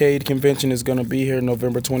WrestleCade convention is going to be here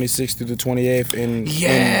November 26th through the 28th in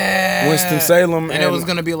Winston-Salem. And it was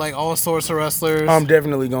going to be like all sorts of wrestlers. I'm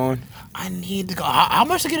definitely going. I need to go. How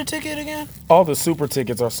much to get a ticket again? All the super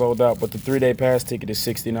tickets are sold out, but the 3-day pass ticket is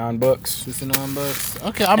 $69. $69.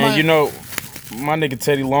 Okay, I might. And you know, My nigga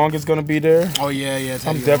Teddy Long is gonna be there. Oh yeah, Teddy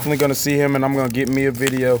I'm Long. definitely gonna see him, and I'm gonna get me a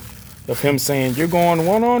video of him saying, "You're going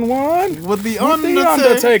one-on-one with the Undertaker."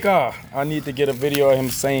 Undertaker." I need to get a video of him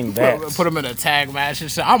saying that. Put him in a tag match and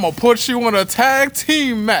shit. I'm gonna put you in a tag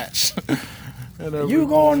team match. You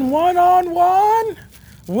going one-on-one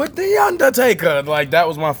with the Undertaker? Like, that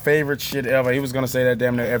was my favorite shit ever. He was gonna say that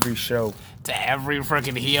damn near every show. To every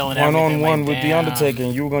freaking heel and everything. One-on-one like with the Undertaker,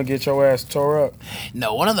 and you were gonna get your ass tore up.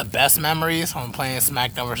 No, one of the best memories from playing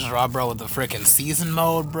SmackDown vs. Raw, bro, with the freaking season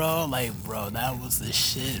mode, bro. Like, bro, that was the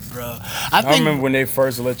shit, bro. I remember when they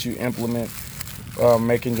first let you implement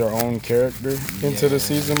making your own character into the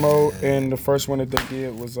season mode, and the first one that they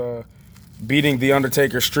did was beating the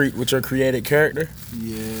Undertaker street with your created character.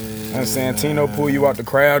 Yeah. And Santino pull you out the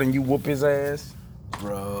crowd and you whoop his ass.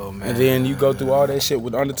 Bro, man. And then you go through all that shit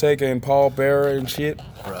with Undertaker and Paul Bearer and shit.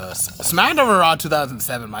 Bro, SmackDown vs. Raw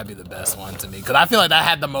 2007 might be the best one to me, because I feel like that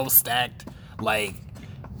had the most stacked, like,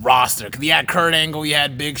 roster. Because you had Kurt Angle, you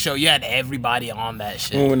had Big Show, you had everybody on that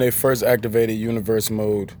shit. When they first activated Universe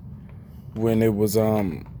mode, when it was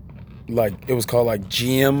like, it was called like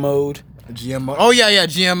GM mode. GM mode. Oh yeah,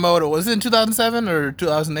 GM mode. Was it in 2007 or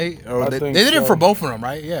 2008? Or they did it for both of them,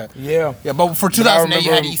 right? Yeah. Yeah. But for 2008,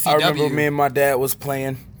 you had ECW. I remember me and my dad was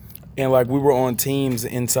playing, and like we were on teams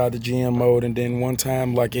inside the GM mode, and then one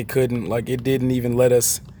time like it didn't even let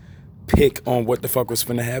us pick on what the fuck was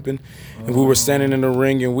finna happen, and we were standing in the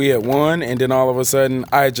ring and we had won, and then all of a sudden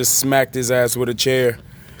I just smacked his ass with a chair.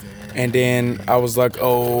 And then I was like,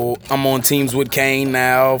 oh, I'm on teams with Kane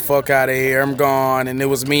now. Fuck out of here. I'm gone. And it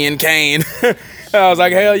was me and Kane. I was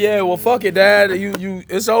like, hell yeah. Well, fuck it, Dad.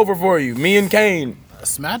 It's over for you. Me and Kane.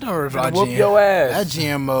 SmackDown vs. Raw whoop your ass. That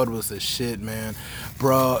GM mode was the shit, man.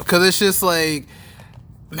 Bro, because it's just like,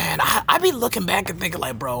 man, I be looking back and thinking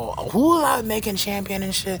like, bro, who am I making champion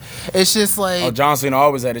and shit? It's just like... Oh, John Cena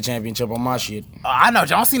always had a championship on my shit. I know,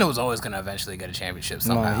 John Cena was always going to eventually get a championship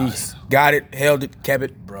somehow. No, he got it, held it, kept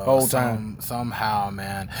it, bro, whole time. Somehow,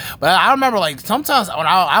 man. But I remember, like, sometimes when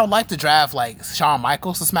I would like to draft, like, Shawn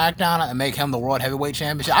Michaels to SmackDown and make him the World Heavyweight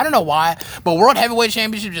Championship. I don't know why, but World Heavyweight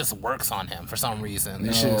Championship just works on him for some reason.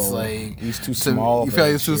 It's just like... He's too small. You feel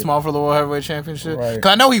like he's too small for the World Heavyweight Championship? Right.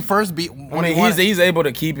 Because I know he first beat... he's able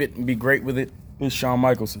to keep it and be great with it. He's Shawn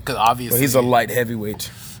Michaels. Because obviously... But he's a light heavyweight.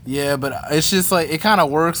 Yeah, but it's just like, it kind of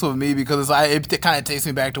works with me because it kind of takes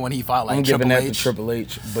me back to when he fought like Triple H. I'm giving that to Triple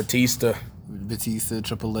H. Batista,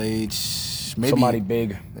 Triple H, maybe somebody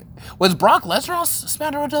big. Was Brock Lesnar on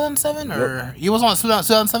SmackDown 2007, or he was on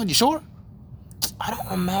 2007? You sure? I don't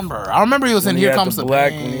remember. I remember he was in Here Comes the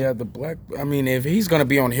Pain. When he had the black. I mean, if he's gonna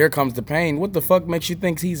be on Here Comes the Pain, what the fuck makes you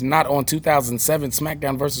think he's not on 2007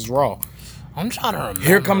 SmackDown vs. Raw? I'm trying to remember.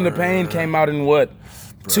 Here Come the Pain came out in what?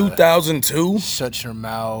 2002. Shut your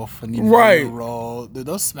mouth. Right. Roll. Dude,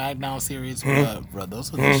 those SmackDown series, bro,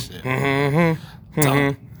 those were the shit.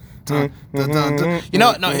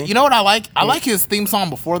 You know what I like? I like his theme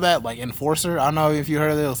song before that, like Enforcer. I don't know if you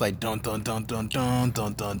heard of it. It was like dun dun dun dun dun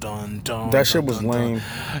dun dun dun dun. That shit was lame.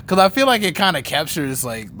 Cause I feel like it kind of captures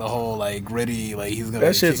like the whole like gritty, like he's gonna.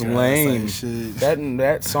 That shit's lame.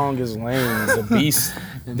 That song is lame. The beast,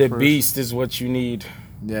 the beast is what you need.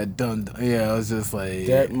 Yeah, yeah, it was just like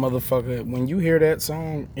that motherfucker. When you hear that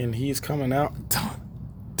song and he's coming out,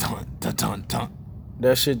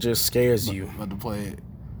 that shit just scares you. About to play it.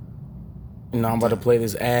 No, I'm about to play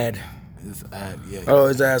this ad. Yeah. Oh,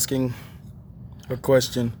 it's asking a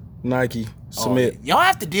question. Nike, submit. Y'all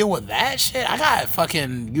have to deal with that shit. I got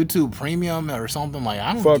fucking YouTube Premium or something like.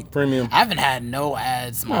 I don't. Fuck premium. I haven't had no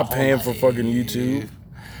ads. I'm not paying for fucking YouTube.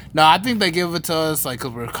 No, I think they give it to us like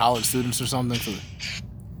because we're college students or something.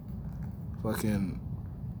 Fucking.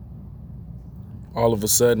 All of a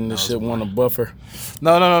sudden, this shit want a buffer.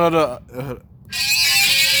 No.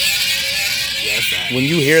 When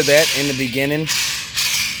you hear that in the beginning,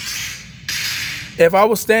 if I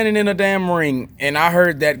was standing in a damn ring and I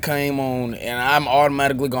heard that came on, and I'm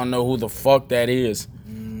automatically gonna know who the fuck that is.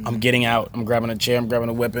 I'm getting out. I'm grabbing a chair. I'm grabbing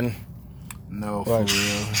a weapon. No, for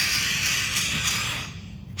real.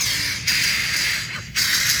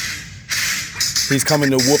 He's coming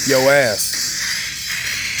to whoop your ass.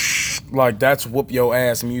 Like, that's whoop your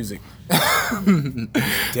ass music. Definitely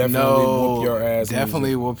whoop your ass definitely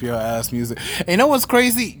music. Whoop your ass music. And you know what's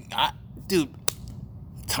crazy? Dude,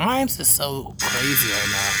 times is so crazy right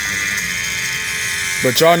now.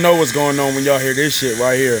 But y'all know what's going on when y'all hear this shit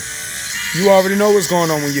right here. You already know what's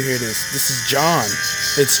going on when you hear this. This is John.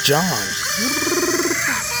 It's John.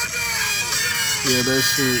 Yeah, that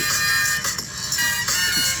shit.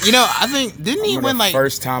 You know, I think, didn't he win like...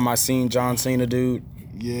 First time I seen John Cena, dude.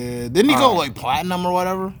 Yeah, didn't he go like platinum or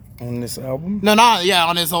whatever? On this album? No, not yeah.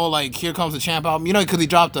 On his whole like Here Comes the Champ album, you know, because he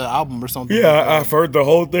dropped the album or something. Yeah, I've heard the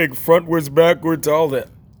whole thing, frontwards, backwards, all that.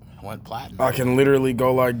 Went platinum. I can literally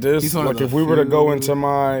go like this. Like if we were to go into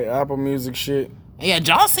my Apple Music shit. Yeah,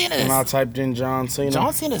 John Cena. And I typed in John Cena.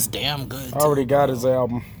 John Cena's damn good. I already got his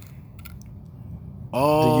album.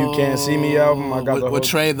 Oh, the You Can't See Me album. I got with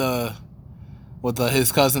Trey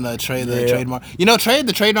his cousin Trey the trademark. You know, Trey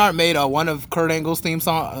the trademark made one of Kurt Angle's theme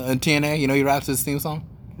song in TNA. You know, he raps his theme song.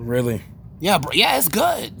 Really? Yeah, bro. Yeah, it's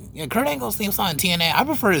good. Yeah, Kurt Angle's theme song in TNA. I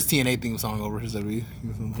prefer his TNA theme song over his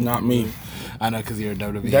WWE. Not me. I know, because you're a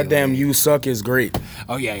WWE. That damn You Suck is great.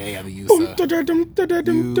 Oh, yeah, the You Suck.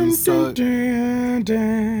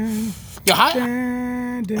 Yo,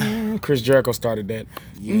 hi. Chris Jericho started that.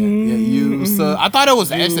 Yeah, You Suck. I thought it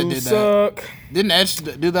was Edge that did that. Didn't Edge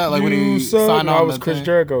do that? Like when he signed on? No, it was Chris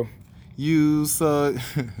Jericho. You Suck.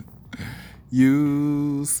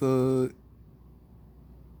 You Suck.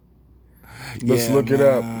 Let's look it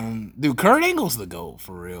up. Dude, Kurt Angle's the GOAT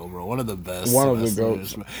for real, bro. One of the best. One of the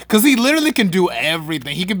GOATs. Because he literally can do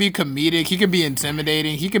everything. He can be comedic. He can be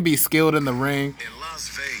intimidating. He can be skilled in the ring.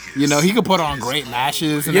 You know, he can put on great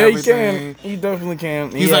matches and everything. He can. He definitely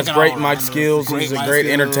can. He has great mic skills. He's a great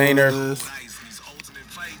entertainer.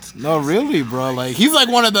 No, really, bro. Like, he's like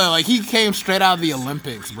one of the, like, he came straight out of the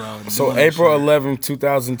Olympics, bro. So, April 11th,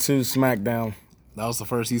 2002, SmackDown. That was the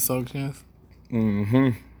first he sucked, Chance? Mm-hmm.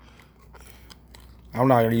 I'm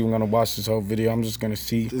not even going to watch this whole video. I'm just going to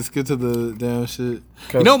see. Let's get to the damn shit.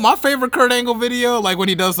 You know, my favorite Kurt Angle video, like when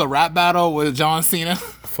he does the rap battle with John Cena.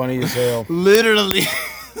 Funny as hell. Literally.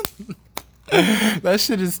 That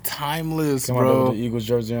shit is timeless, Come bro. on, with the Eagles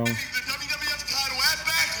jersey on. The WWF title at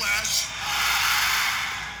Backlash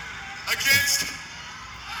against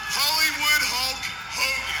Hollywood Hulk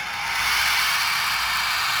Hogan.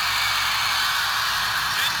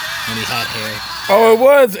 And he had hair. Oh, it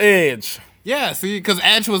was Edge. Yeah, see, because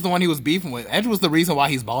Edge was the one he was beefing with. Edge was the reason why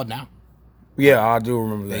he's bald now. Yeah, I do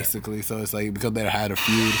remember that. Basically, so it's like because they had a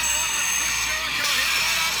feud.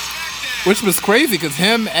 Which was crazy because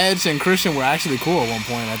him, Edge, and Christian were actually cool at one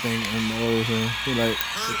point, I think. And like,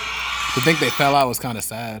 to think they fell out was kind of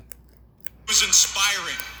sad. It was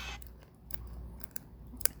inspiring.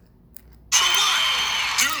 So what?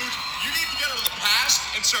 Dude, you need to get out of the past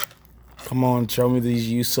and start. Come on, show me these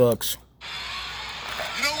You Sucks.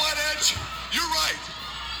 You know what, Edge? You're right.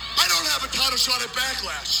 I don't have a title shot at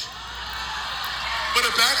Backlash. But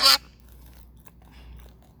at Backlash...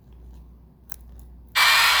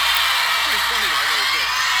 Pretty funny, I gotta admit.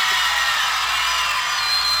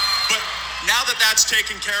 But now that that's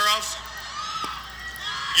taken care of,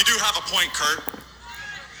 you do have a point, Kurt.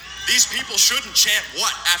 These people shouldn't chant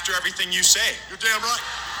what after everything you say. You're damn right.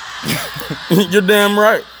 You're damn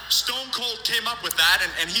right. Stone Cold came up with that,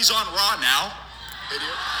 and he's on Raw now.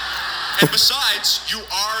 Idiot. And besides, you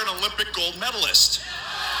are an Olympic gold medalist.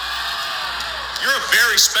 You're a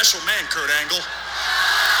very special man, Kurt Angle.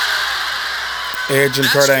 Edge and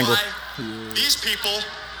Kurt Angle. These people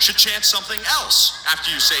should chant something else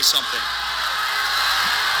after you say something.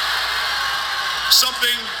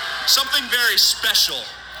 Something very special.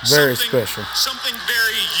 Very special. Something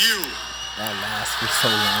very you. That lasts for so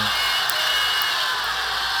long.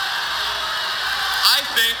 I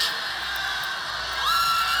think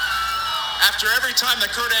after every time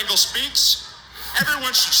that Kurt Angle speaks,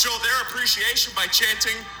 everyone should show their appreciation by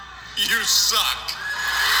chanting, "You suck."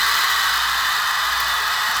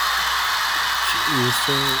 You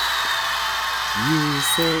suck. You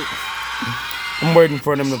suck. I'm waiting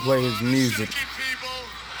for them to play his music. People,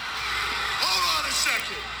 hold on a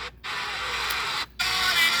second.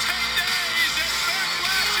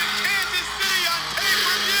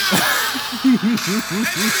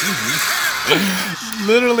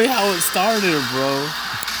 Literally how it started, bro.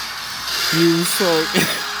 You suck.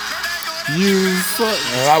 You suck.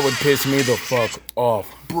 That would piss me the fuck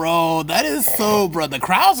off. Bro, that is so, bro. The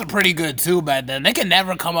crowds are pretty good too back then. They can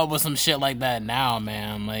never come up with some shit like that now,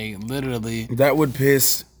 man. Like, literally. That would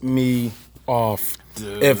piss me off.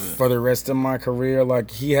 Dude. If for the rest of my career,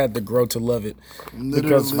 like, he had to grow to love it. Literally,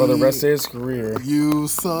 because for the rest of his career, you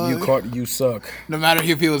suck. You suck. No matter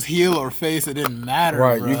if he was heel or face, it didn't matter.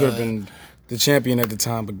 Right, bruh. you could have been the champion at the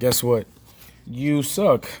time, but guess what? You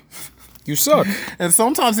suck. You suck. And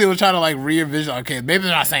sometimes he would try to like re-envision. Okay, maybe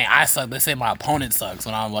they're not saying I suck. They say my opponent sucks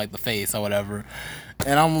when I'm like the face or whatever.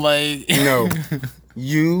 And I'm like, no,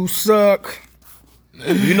 you suck.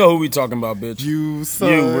 You know who we talking about, bitch. You suck.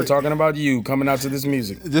 We're talking about you coming out to this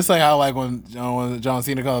music. Just like how like when John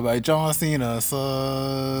Cena comes back, John Cena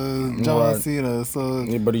sucks. John Cena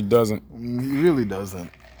sucks. Yeah, but he doesn't. He really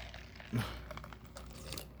doesn't.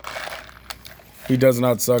 He does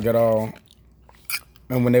not suck at all.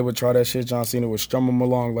 And when they would try that shit, John Cena would strum them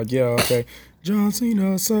along like, yeah, okay. John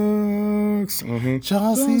Cena sucks. Mm-hmm.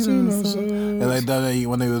 John Cena sucks. And like that,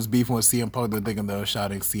 when they was beefing with CM Punk, they're thinking they were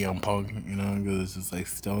shouting CM Punk, you know, because it's just like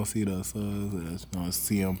John Cena sucks. It's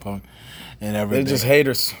CM Punk and everything. They're just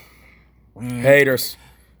haters. Haters.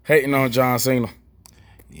 Hating on John Cena.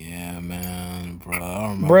 Yeah, man, bro. I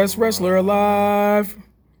don't Best wrestler alive.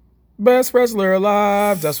 Best wrestler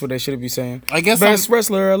alive. That's what they should be saying. I guess best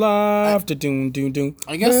wrestler alive.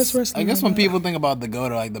 I guess when people think about the go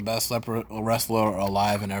to like the best wrestler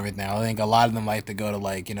alive and everything, I think a lot of them like to go to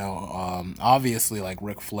like, you know, obviously like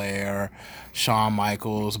Ric Flair, Shawn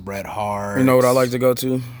Michaels, Bret Hart. You know what I like to go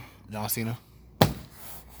to? John Cena.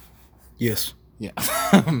 Yes. Yeah.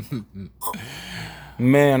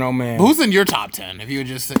 Man, oh man. Who's in your top 10? If you would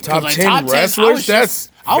just top like, 10 top wrestlers, 10, that's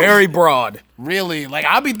very broad. Really, like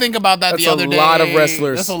I'll be thinking about that that's the other day. That's a lot of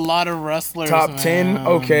wrestlers. That's a lot of wrestlers. Top man. 10,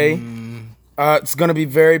 okay. It's gonna be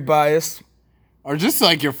very biased. Or just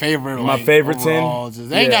like your favorite. My like, favorite overall, 10.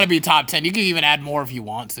 They ain't gotta be top 10. You can even add more if you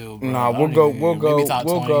want to. Bro. Nah, we'll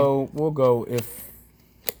go.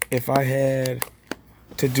 If I had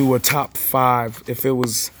to do a top 5, if it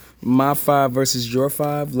was my 5 versus your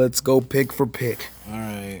 5, let's go pick for pick. All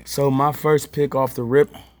right. So my first pick off the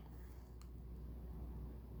rip,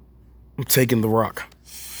 I'm taking The Rock.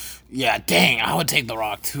 Yeah, dang, I would take The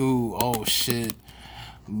Rock too. Oh shit.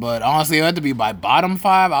 But honestly, it had to be by bottom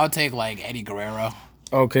 5. I would take like Eddie Guerrero.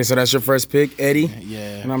 Okay, so that's your first pick, Eddie?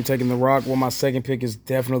 Yeah. And I'm taking The Rock. Well, my second pick is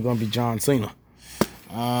definitely going to be John Cena.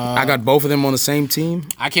 I got both of them on the same team.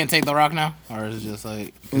 I can't take The Rock now? Or is it just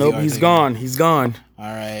like... Nope, he's gone. He's gone. All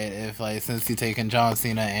right, if like since you're taking John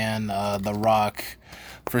Cena and The Rock,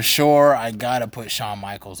 for sure, I got to put Shawn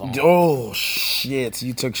Michaels on. Oh, shit.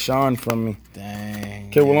 You took Shawn from me. Dang.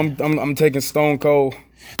 Okay, well, I'm taking Stone Cold.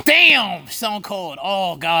 Damn, Stone Cold.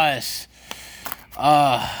 Oh, gosh.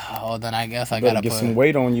 Then I guess I gotta get put some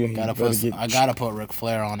weight on you. I gotta put Ric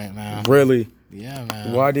Flair on it, man. Really? Yeah,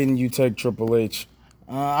 man. Why didn't you take Triple H?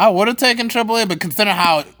 I would have taken Triple H, but consider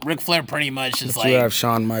how Ric Flair pretty much is like. You have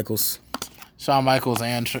Shawn Michaels. Shawn Michaels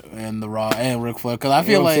and The Raw and Ric Flair, because I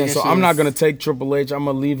feel like so. I'm not gonna take Triple H. I'm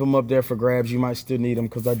gonna leave him up there for grabs. You might still need him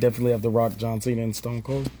because I definitely have The Rock, John Cena, and Stone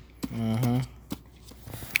Cold.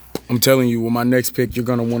 I'm telling you, with my next pick, you're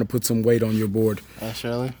gonna want to put some weight on your board.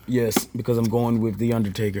 Surely? Yes, because I'm going with The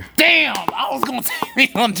Undertaker. Damn! I was gonna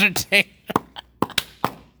take The Undertaker.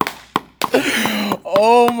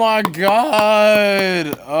 Oh my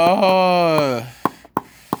god! Oh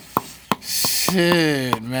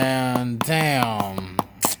shit, man! Damn,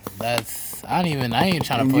 that's I ain't even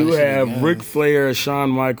trying to put. You have Ric Flair, Shawn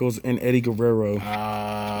Michaels, and Eddie Guerrero.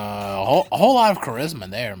 A whole lot of charisma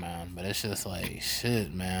there, man. But it's just like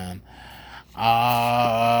shit, man.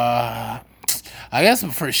 I guess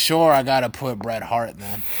for sure I gotta put Bret Hart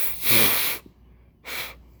then.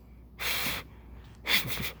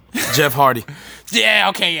 Jeff Hardy. Yeah,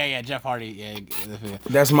 okay, yeah, Jeff Hardy. Yeah.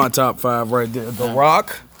 That's my top 5 right there. The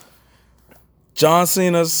Rock, John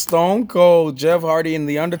Cena, Stone Cold, Jeff Hardy, and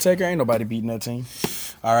The Undertaker. Ain't nobody beating that team.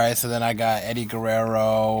 All right, so then I got Eddie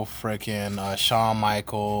Guerrero, freaking Shawn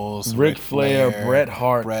Michaels, Ric Flair, Bret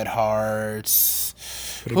Hart.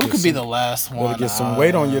 Who could be the last one? Better get some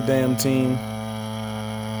weight on your damn team.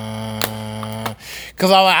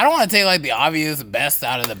 Because I don't want to take like the obvious best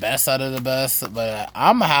out of the best, but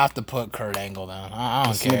I'm going to have to put Kurt Angle down. I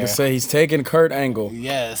don't care. Nigga say he's taking Kurt Angle.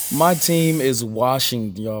 Yes. My team is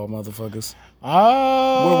washing y'all motherfuckers.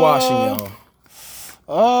 We're washing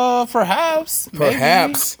y'all. Perhaps.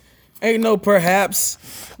 Perhaps. Maybe. Ain't no perhaps.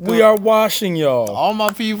 We are washing y'all. All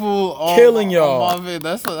my people. Killing y'all.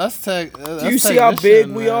 That's tech. Do you see how big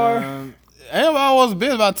we are? Anybody was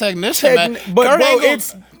big about technician, man. But Kurt bro, Angle,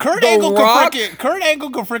 it's Kurt Angle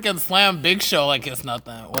could freaking slam Big Show like it's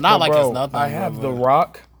nothing. Well, not like it's nothing. I have The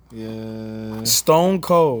Rock, Stone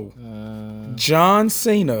Cold, John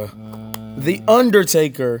Cena, The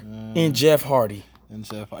Undertaker, and Jeff Hardy.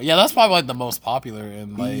 Yeah, that's probably like the most popular.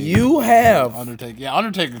 In like you have Undertaker. Yeah,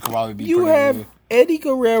 Undertaker could probably be. You have good. Eddie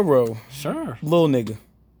Guerrero, sure, little nigga.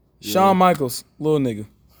 Yeah. Shawn Michaels, little nigga.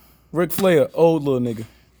 Ric Flair, old little nigga.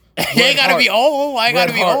 He ain't gotta be old. I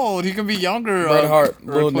gotta be old. He can be younger. Bret Hart,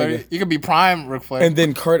 little nigga. He can be prime Ric Flair. And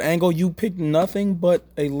then Kurt Angle, you picked nothing but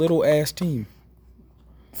a little ass team.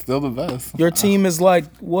 Still the best. Your team is like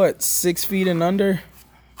what, 6 feet and under?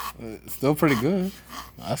 Still pretty good.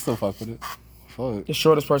 I still fuck with it. Fuck. The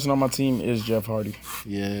shortest person on my team is Jeff Hardy.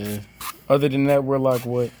 Yeah. Other than that, we're like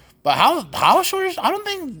what? But how short is? I don't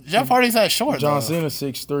think Jeff Hardy's that short. John Cena's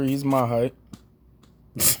 6'3". He's my height.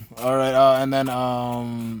 All right, and then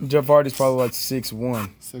Jeff Hardy's probably like 6'1".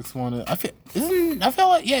 6'1". I feel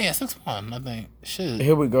like yeah 6'1". I think shit.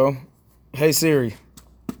 Here we go. Hey Siri,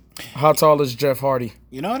 how tall is Jeff Hardy?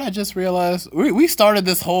 You know what I just realized? We started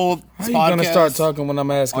this whole How you podcast. gonna start talking when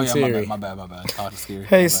I'm asking Siri? My bad. Talk to Siri.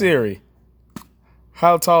 Hey Siri,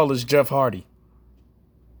 how tall is Jeff Hardy?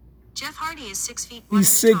 Jeff Hardy is 6 feet. He's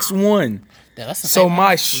 6'1". Yeah, that's the So same my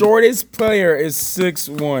height. shortest player is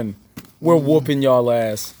 6'1". We're whooping y'all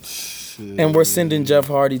ass. Shit. And we're sending Jeff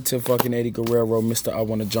Hardy to fucking Eddie Guerrero, Mr. I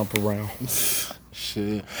Wanna Jump Around.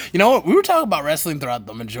 Shit. You know what? We were talking about wrestling throughout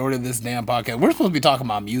the majority of this damn podcast. We're supposed to be talking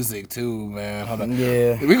about music too, man. Hold on.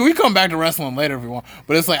 Yeah. We come back to wrestling later if we want.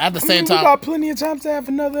 But it's like at the same We time. got plenty of time to have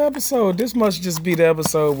another episode. This must just be the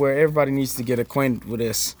episode where everybody needs to get acquainted with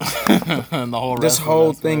this. the whole This wrestling whole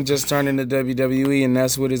aspect. thing just turned into WWE, and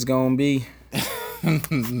that's what it's gonna be.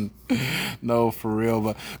 No, for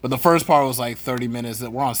real. But the first part was like 30 minutes.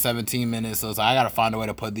 We're on 17 minutes, so it's like, I gotta find a way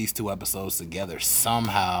to put these two episodes together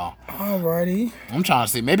somehow. Alrighty. I'm trying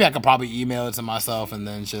to see. Maybe I could probably email it to myself and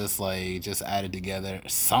then just add it together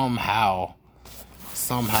somehow.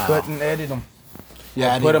 Cut and edit them.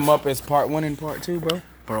 Yeah, Put them up as part 1 and part 2, bro.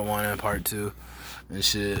 Part 1 and part 2 and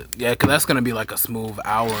shit. Yeah, cause that's gonna be like a smooth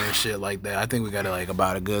hour and shit like that. I think we got like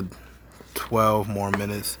about a good 12 more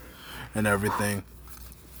minutes and everything.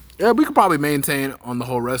 Yeah, we could probably maintain on the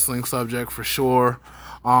whole wrestling subject for sure.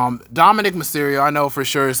 Dominic Mysterio, I know for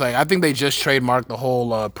sure. It's like I think they just trademarked the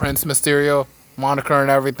whole Prince Mysterio moniker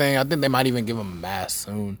and everything. I think they might even give him a mask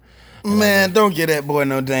soon. Man, don't get that boy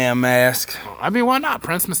no damn mask. I mean, why not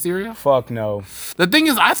Prince Mysterio? Fuck no. The thing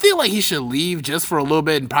is, I feel like he should leave just for a little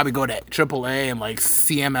bit and probably go to AAA and like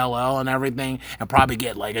CMLL and everything, and probably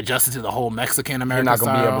get like adjusted to the whole Mexican American You're not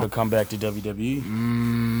gonna style. be able to come back to WWE.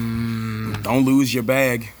 Don't lose your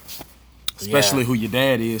bag. Especially who your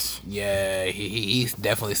dad is. Yeah, he's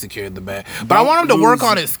definitely secured the bag. But I want him to work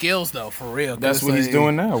on his skills though, for real. That's what he's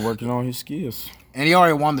doing now, working on his skills. And he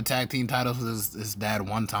already won the tag team titles with his dad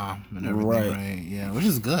one time and everything, Right. right? Yeah, which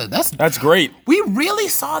is good. That's great. We really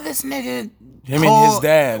saw this nigga. Him and his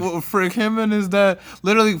dad. Him and his dad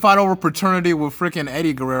literally fight over paternity with freaking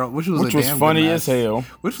Eddie Guerrero, which was damn funny good as match. hell.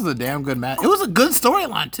 Which was a damn good match. It was a good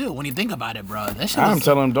storyline too, when you think about it, bro. That shit I'm was,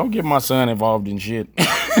 telling him, don't get my son involved in shit.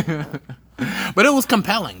 but it was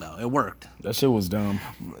compelling though. It worked. That shit was dumb.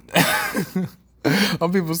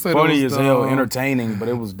 Some people said Funny it was as hell, dumb. entertaining, but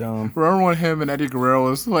it was dumb. Remember when him and Eddie Guerrero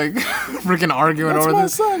was like freaking arguing That's over my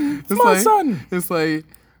this? son. It's my son. It's like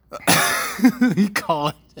he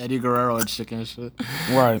called Eddie Guerrero a chicken shit.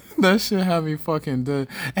 Right. That shit had me fucking dead.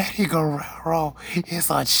 Eddie Guerrero is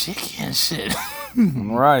a chicken shit.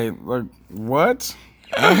 Right. Like, what?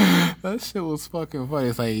 That shit was fucking funny.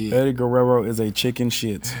 It's like Eddie Guerrero is a chicken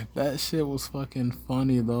shit. that shit was fucking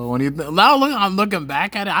funny though. When I'm looking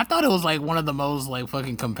back at it, I thought it was like one of the most like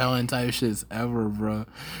fucking compelling type shits ever, bro.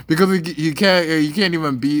 Because you can't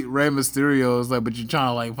even beat Rey Mysterio. It's like, but you're trying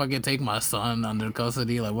to like fucking take my son under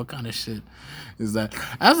custody. Like, what kind of shit is that?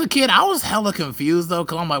 As a kid, I was hella confused though,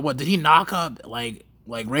 cause I'm like, what did he knock up like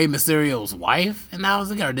Rey Mysterio's wife and that was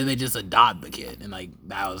the kid, or did they just adopt the kid and like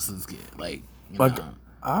that was his kid? Like, you Like, know.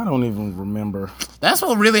 I don't even remember. That's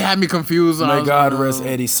what really had me confused. May God rest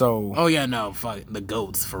Eddie's soul. Oh yeah, no, fuck the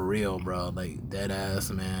goats for real, bro. Like dead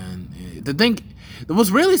ass, man. The thing, it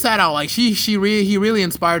was really sad how like he really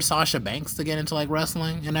inspired Sasha Banks to get into like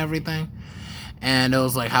wrestling and everything. And it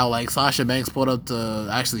was like how like Sasha Banks pulled up to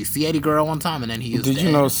actually see Eddie Guerrero one time, and then he. Did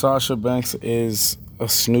you know Sasha Banks is a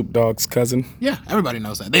Snoop Dogg's cousin? Yeah, everybody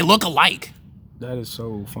knows that. They look alike. That is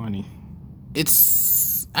so funny.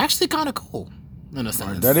 It's actually kind of cool in a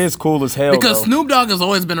sense. That is cool as hell. Because though. Snoop Dogg has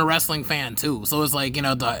always been a wrestling fan too, so it's like, you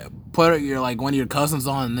know, to put your like one of your cousins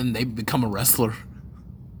on and then they become a wrestler.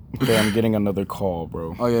 Okay, I'm getting another call,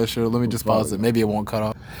 bro. Oh yeah, sure. Let me just pause it. Maybe it won't cut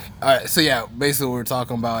off. All right, so yeah, basically what we're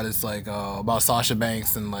talking about is like about Sasha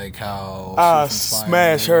Banks and like how she's inspired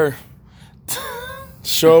Smash me. her.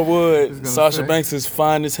 Sure would. Sasha say. Banks is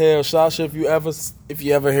fine as hell. Sasha, if you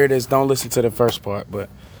ever hear this, don't listen to the first part. But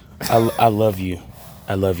I love you.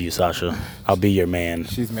 I love you, Sasha. I'll be your man.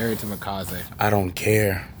 She's married to Mikaze. I don't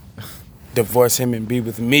care. Divorce him and be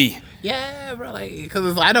with me. Yeah, bro. Like,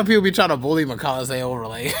 because I know people be trying to bully Mikaze over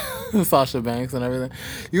like Sasha Banks and everything.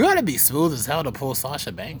 You gotta be smooth as hell to pull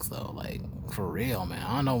Sasha Banks though. Like for real, man.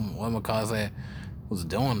 I don't know what Mikaze was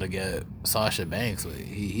doing to get Sasha Banks, but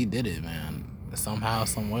he did it, man. Somehow,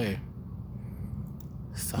 some way.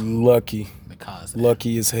 Lucky. Mikaze.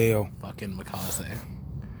 Lucky as hell. Fucking Mikaze.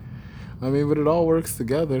 I mean, but it all works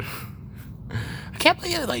together. I can't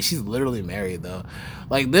believe it, like she's literally married though.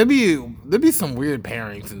 Like there'd be some weird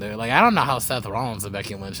pairings in there. Like I don't know how Seth Rollins and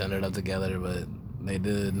Becky Lynch ended up together, but They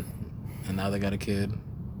did, and now they got a kid.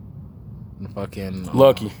 And fucking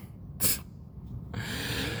Lucky.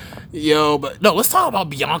 Yo, but no, let's talk about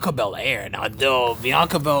Bianca Belair now. Yo,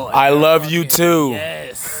 Bianca Belair. I love you too.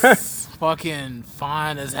 Yes. Fucking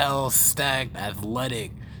fine as hell, stacked,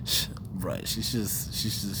 athletic. Bro,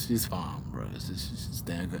 she's fine, bro. She's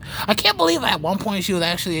damn good. I can't believe at one point she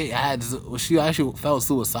actually felt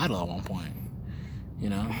suicidal at one point. You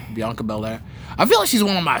know, Bianca Belair. I feel like she's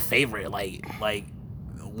one of my favorite like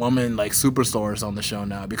woman like superstars on the show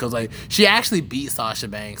now, because like she actually beat Sasha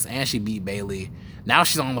Banks and she beat Bayley. Now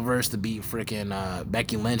she's on the verge to beat freaking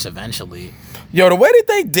Becky Lynch eventually. Yo, the way that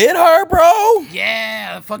they did her, bro.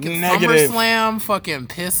 Yeah, fucking Negative. SummerSlam fucking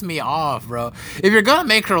pissed me off, bro. If you're gonna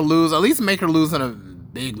make her lose, at least make her lose in a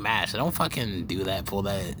big match. Don't fucking do that, pull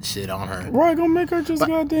that shit on her. Right, gonna make her just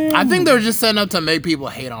goddamn. I think they're just setting up to make people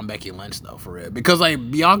hate on Becky Lynch though, for real. Because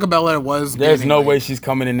like Bianca Belair was There's no like, way she's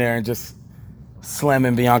coming in there and just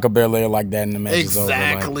slamming Bianca Belair like that in the match is over.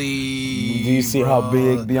 exactly. Like, do you see how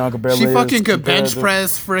big Bianca Belair is? She fucking could compared bench to-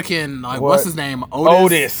 press freaking like What? what's his name?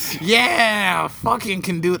 Otis. Yeah, fucking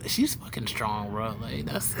can do it. She's fucking strong, bro. Like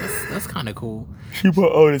that's kind of cool. She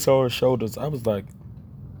put Otis on her shoulders. I was like,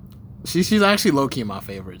 She's actually low key my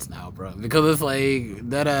favorites now, bro. Because it's like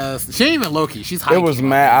that ass. She ain't even low key. She's high. it was key my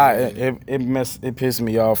mad. favorite. It pissed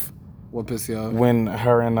me off What pissed you off? when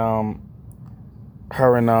her and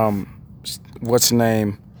what's her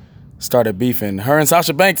name started beefing. Her and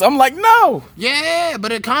Sasha Banks. I'm like, no. Yeah,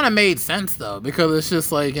 but it kind of made sense though, because it's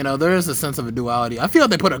just like, you know, there is a sense of a duality. I feel like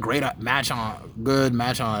they put a good match on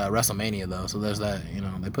WrestleMania though. So there's that, you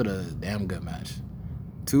know, they put a damn good match.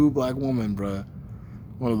 Two black women, bro.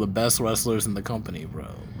 One of the best wrestlers in the company, bro.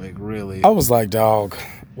 Like really. I was like, dog,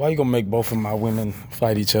 why you gonna make both of my women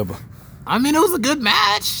fight each other? I mean, it was a good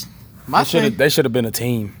match. They should have been a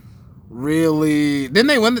team. Really? Didn't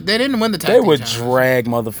they win? They didn't win the tag They team would challenge. drag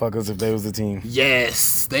motherfuckers if they was a team.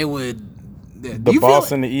 Yes, they would. The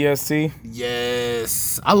boss and the EST.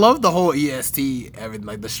 Yes, I love the whole EST. Everything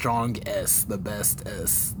like the strong S, the best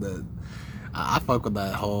S. I fuck with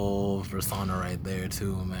that whole persona right there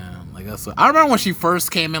too, man. Like that's what I remember when she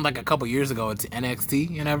first came in like a couple years ago to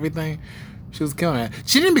NXT and everything. She was killing it.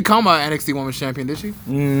 She didn't become a NXT Women's Champion, did she?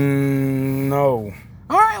 No.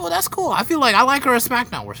 All right, well that's cool. I feel like I like her as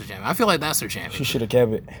SmackDown Women's Champion. I feel like that's her champion. She should have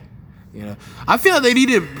kept it. You know, I feel like they need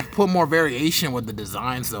to put more variation with the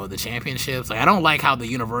designs though. The championships, like I don't like how the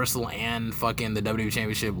Universal and fucking the WWE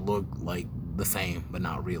Championship look like the same, but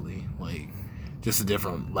not really. Like just a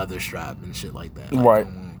different leather strap and shit like that. Like, Right.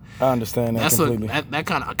 I understand that That's completely. that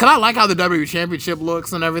kind of. Cause I like how the WWE Championship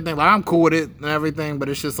looks and everything. Like I'm cool with it and everything, but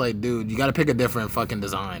it's just like, dude, you got to pick a different fucking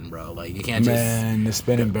design, bro. Like you can't just. Man, the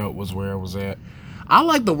spinning belt was where I was at. I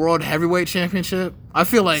like the World Heavyweight Championship. I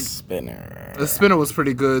feel like Spinner. the spinner was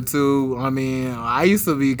pretty good too. I mean, I used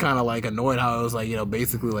to be kind of like annoyed how it was like, you know,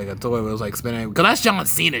 basically like a toy, but it was like spinning because that's John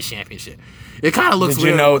Cena's championship. It kind of looks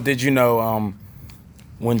weird. Did you know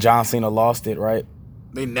when John Cena lost it, right?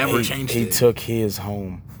 They never changed He it. took his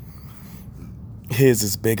home. His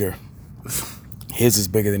is bigger. His is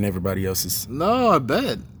bigger than everybody else's. No, I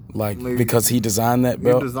bet. Like because he designed that He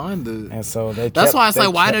belt. designed it. And so That's why I say,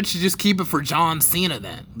 why didn't you just keep it for John Cena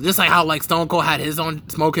then? Just like how like Stone Cold had his own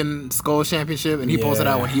Smoking Skull Championship and he posted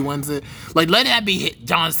out when he wins it. Like let that be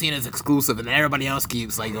John Cena's exclusive and everybody else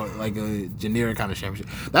keeps like a generic kind of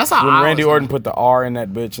championship. That's how when I Randy was, Orton put the R in that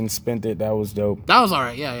bitch and spent it, that was dope. that was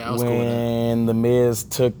alright. Yeah, I was cool with that. When The Miz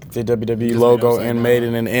took the WWE Just logo made it and made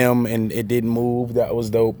it an M and it didn't move, that was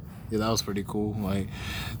dope. Yeah, that was pretty cool. Like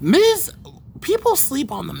Miz, people sleep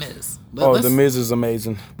on the Miz. The Miz is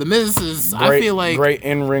amazing. The Miz is. I feel like great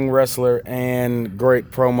in-ring wrestler and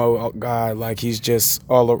great promo guy. Like he's just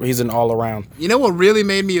he's an all-around. You know what really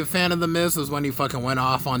made me a fan of the Miz was when he fucking went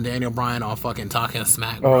off on Daniel Bryan on fucking talking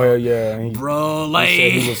smack. Bro. Oh yeah. Bro, like He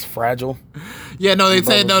said he was fragile. yeah, no, they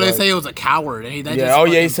say like- he was a coward. And that Yeah, just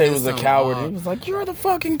he fucking said he was pissed a him coward. off. He was like, "You're the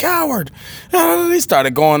fucking coward." He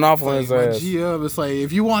started going off on his Like, ass. GM, it's like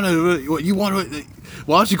if you want to,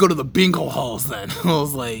 why don't you go to the bingo halls then? I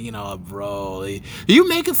was like, you know, bro, like, you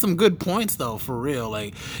making some good points though, for real.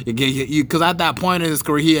 Like, because at that point in his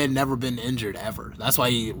career, he had never been injured ever. That's why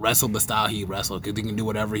he wrestled the style he wrestled, because he can do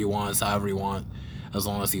whatever he wants, however he wants, as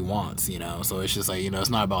long as he wants, you know. So it's just like, you know, it's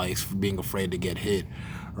not about like being afraid to get hit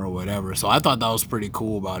or whatever. So I thought that was pretty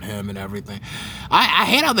cool about him and everything. I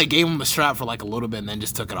hate how they gave him a strap for like a little bit and then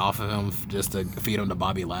just took it off of him just to feed him to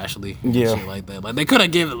Bobby Lashley. And Yeah. shit like that. Like they could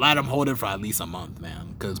have let him hold it for at least a month,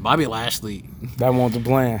 man. Because Bobby Lashley, That wasn't the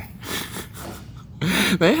plan.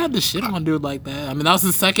 They had to shit on dude like that. I mean, that was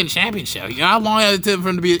his second championship. You know how long it took for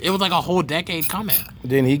him to be? It was like a whole decade coming.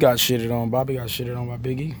 Then he got shitted on. Bobby got shitted on by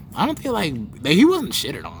Big E. I don't feel like he wasn't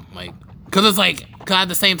shitted on. Like, cause it's like, cause at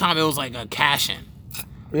the same time it was like a cash in.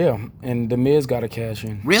 Yeah, and The Miz got a cash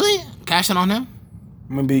in. Really? Cashing on him?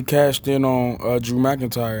 I'm gonna be cashed in on Drew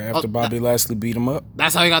McIntyre after Bobby Lashley beat him up.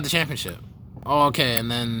 That's how he got the championship. Oh, okay.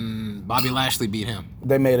 And then Bobby Lashley beat him.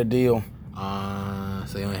 They made a deal.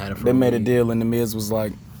 So he only had it for They a made a week. deal, and The Miz was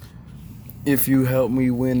like, "If you help me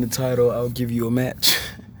win the title, I'll give you a match."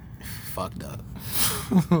 Fucked up.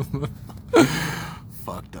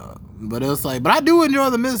 Fucked up. But it was like, but I do enjoy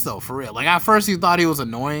The Miz though, for real. Like at first you thought he was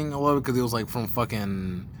annoying a little because he was like from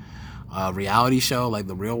fucking reality show, like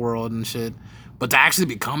The Real World and shit. But to actually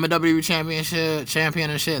become a WWE champion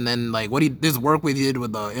and shit, and then like this work we did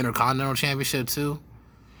with the Intercontinental Championship too.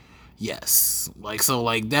 Yes, like so,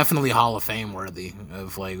 like definitely Hall of Fame worthy.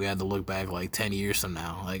 If like we had to look back like 10 years from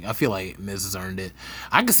now, like I feel like Miz has earned it.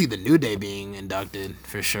 I could see the New Day being inducted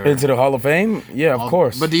for sure Into the Hall of Fame? Yeah, of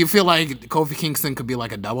course. But do you feel like Kofi Kingston could be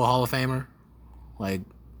like a double Hall of Famer? Like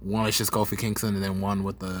one is just Kofi Kingston and then one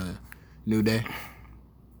with the New Day.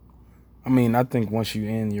 I mean, I think once you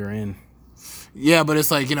in, you're in. Yeah, but it's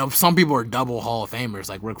like, you know, some people are double Hall of Famers.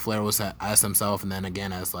 Like Ric Flair was as himself and then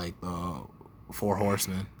again as like the Four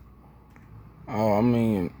Horsemen. Oh, I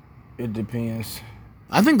mean, it depends.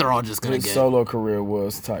 I think they're all just gonna His get solo career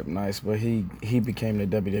was type nice, but he became the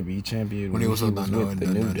WWE champion when he was with the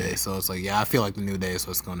New Day. So it's like, yeah, I feel like the New Day is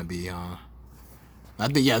what's gonna be. I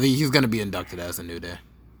think he's gonna be inducted as a New Day.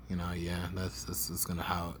 You know, yeah, that's gonna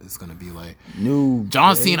how it's gonna be like. New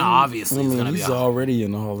John Day? Cena obviously is gonna he's be already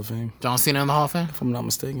in the Hall of Fame, John Cena in the Hall of Fame. if I'm not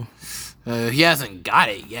mistaken. He hasn't got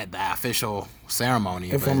it yet, the official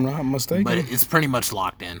ceremony. If I'm not mistaken. But it's pretty much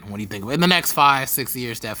locked in. What do you think? In the next 5-6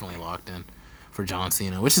 years, definitely locked in for John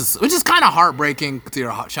Cena, which is kind of heartbreaking to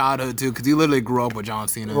your childhood too, because you literally grew up with John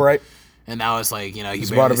Cena, Right. And now it's like, you know,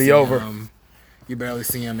 It's about to be over. You barely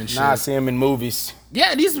see him and shit. Nah, I see him in movies.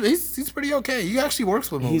 Yeah, and he's pretty okay. He actually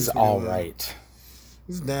works with movies. He's all right.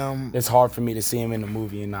 He's down. It's hard for me to see him in a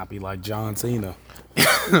movie and not be like John Cena.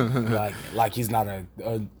 like he's not a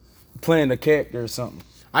playing a character or something.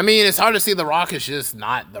 I mean, it's hard to see The Rock is just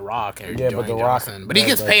not The Rock. Or Yeah, but Dwayne The Rock, Johnson. But he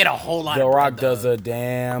gets paid a whole lot. The of Rock bread, does though. a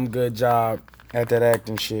damn good job at that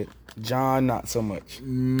acting shit. John, not so much.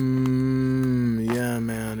 Yeah,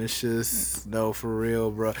 man. It's just no, for real,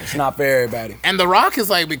 bro. It's not for everybody. And The Rock has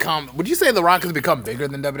like become. Would you say The Rock has become bigger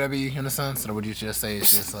than WWE in a sense, or would you just say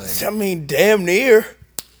it's just like? I mean, damn near.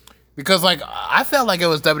 Because like I felt like it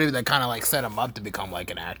was WWE that kind of like set him up to become like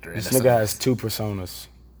an actor. This nigga has two personas.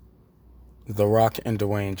 The Rock and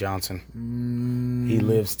Dwayne Johnson. He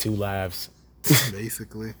lives two lives.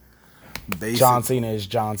 basically. John Cena is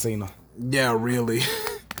John Cena. Yeah, really.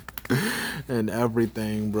 And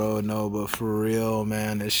everything, bro. No, but for real,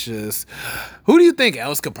 man, it's just. Who do you think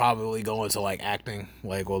else could probably go into like acting,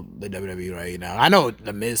 like well, the WWE right now? I know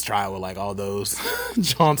the Miz tried with like all those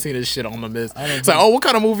John Cena shit on the Miz. It's like, oh, what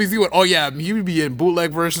kind of movies you would? Oh yeah, he would be in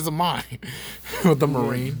bootleg versions of mine with the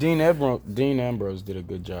Marine. Dean Ambrose did a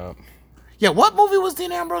good job. Yeah, what movie was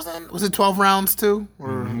Dean Ambrose in? Was it 12 Rounds too?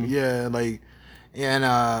 Or yeah, like, and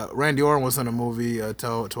Randy Orton was in a movie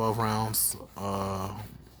 12 Rounds.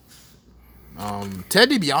 Ted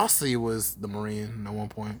DiBiase was the Marine at one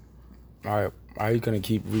point. All right, are you gonna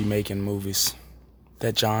keep remaking movies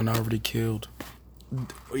that John already killed?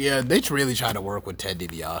 Yeah, they really try to work with Ted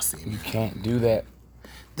DiBiase. You can't do that.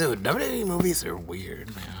 Dude, WWE movies are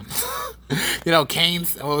weird, man. You know,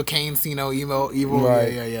 Kane's, you know, evil.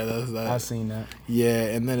 Right. Yeah, that's that. I seen that. Yeah,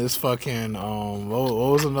 and then it's fucking, what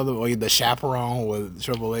was another, The Chaperone with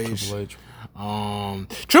Triple H.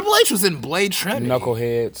 Triple H was in Blade Trinity.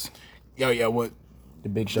 Knuckleheads. Yeah, what? The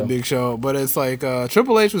Big Show. The Big Show. But it's like,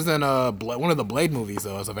 Triple H was in one of the Blade movies,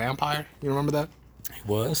 though, as a vampire. You remember that? He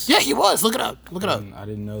was? Yeah, he was. Look it up. I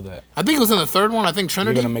didn't know that. I think it was in the third one. I think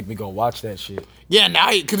Trinity. You're gonna make me go watch that shit. Yeah,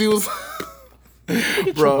 now because he was.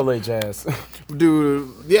 Bro. Triple H ass. Dude,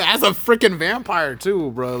 yeah, as a freaking vampire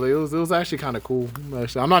too, bro. It was actually kind of cool.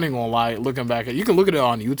 Actually, I'm not even gonna lie. Looking back, you can look at it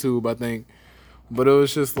on YouTube, I think. But it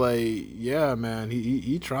was just like, yeah, man,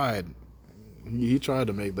 he tried. He tried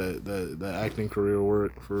to make that acting career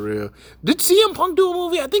work for real. Did CM Punk do a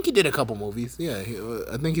movie? I think he did a couple movies. Yeah,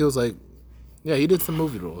 I think he was like, yeah, he did some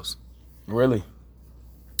movie roles. Really?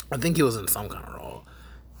 I think he was in some kind of role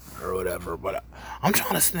or whatever. But I'm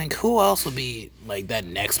trying to think who else would be like that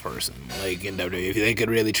next person, like in WWE, if they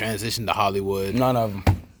could really transition to Hollywood. None of them.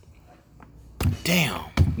 Damn.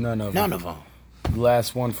 None of them. The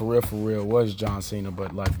last one for real was John Cena,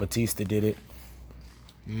 but like Batista did it.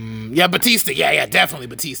 Yeah, Batista. Yeah, definitely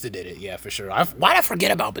Batista did it. Yeah, for sure. Why'd I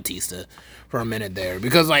forget about Batista for a minute there?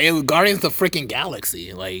 Because like it was Guardians of the freaking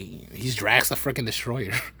Galaxy. Like he's Drax the freaking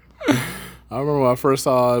Destroyer. I remember when I first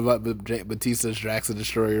saw about Batista's Drax the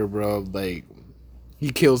Destroyer, bro. Like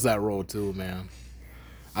he kills that role too, man.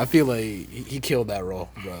 I feel like he killed that role,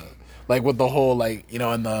 bro. Like with the whole like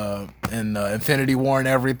in the Infinity War and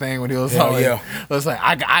everything when he was it's like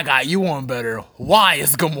I got you one better. Why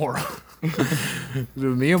is Gamora?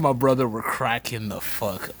 Dude, me and my brother were cracking the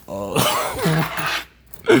fuck up.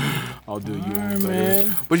 I'll do you one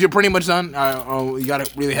better. But you're pretty much done. You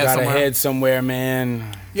gotta really head somewhere. Gotta head somewhere,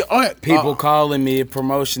 man. Yeah, oh, yeah. People calling me,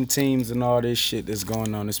 promotion teams, and all this shit that's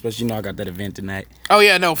going on. Especially, I got that event tonight. Oh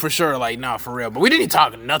yeah, no, for sure. Like, nah, for real. But we didn't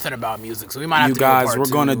talk nothing about music, so we might have to do a part we're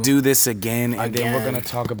two. gonna do this again, and then we're gonna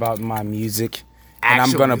talk about my music. And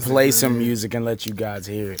I'm gonna play some music and let you guys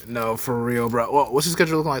hear it. No, for real, bro. Well, what's your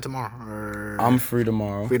schedule looking like tomorrow? I'm free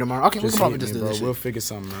tomorrow. Free tomorrow? Okay, we can probably just do this shit. We'll figure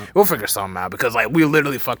something out. We'll figure something out because like we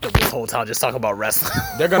literally fucked up this whole time just talking about wrestling.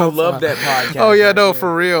 They're gonna love that podcast. Oh yeah, no,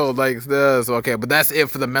 for real. Like this. Okay, but that's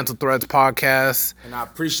it for the Mental Threads podcast. And I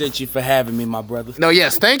appreciate you for having me, my brother. No,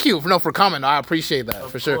 yes, thank you for coming. I appreciate that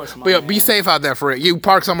for sure. But yeah, be safe out there for it. You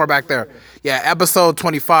park somewhere back there. Yeah, episode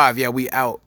 25. Yeah, we out.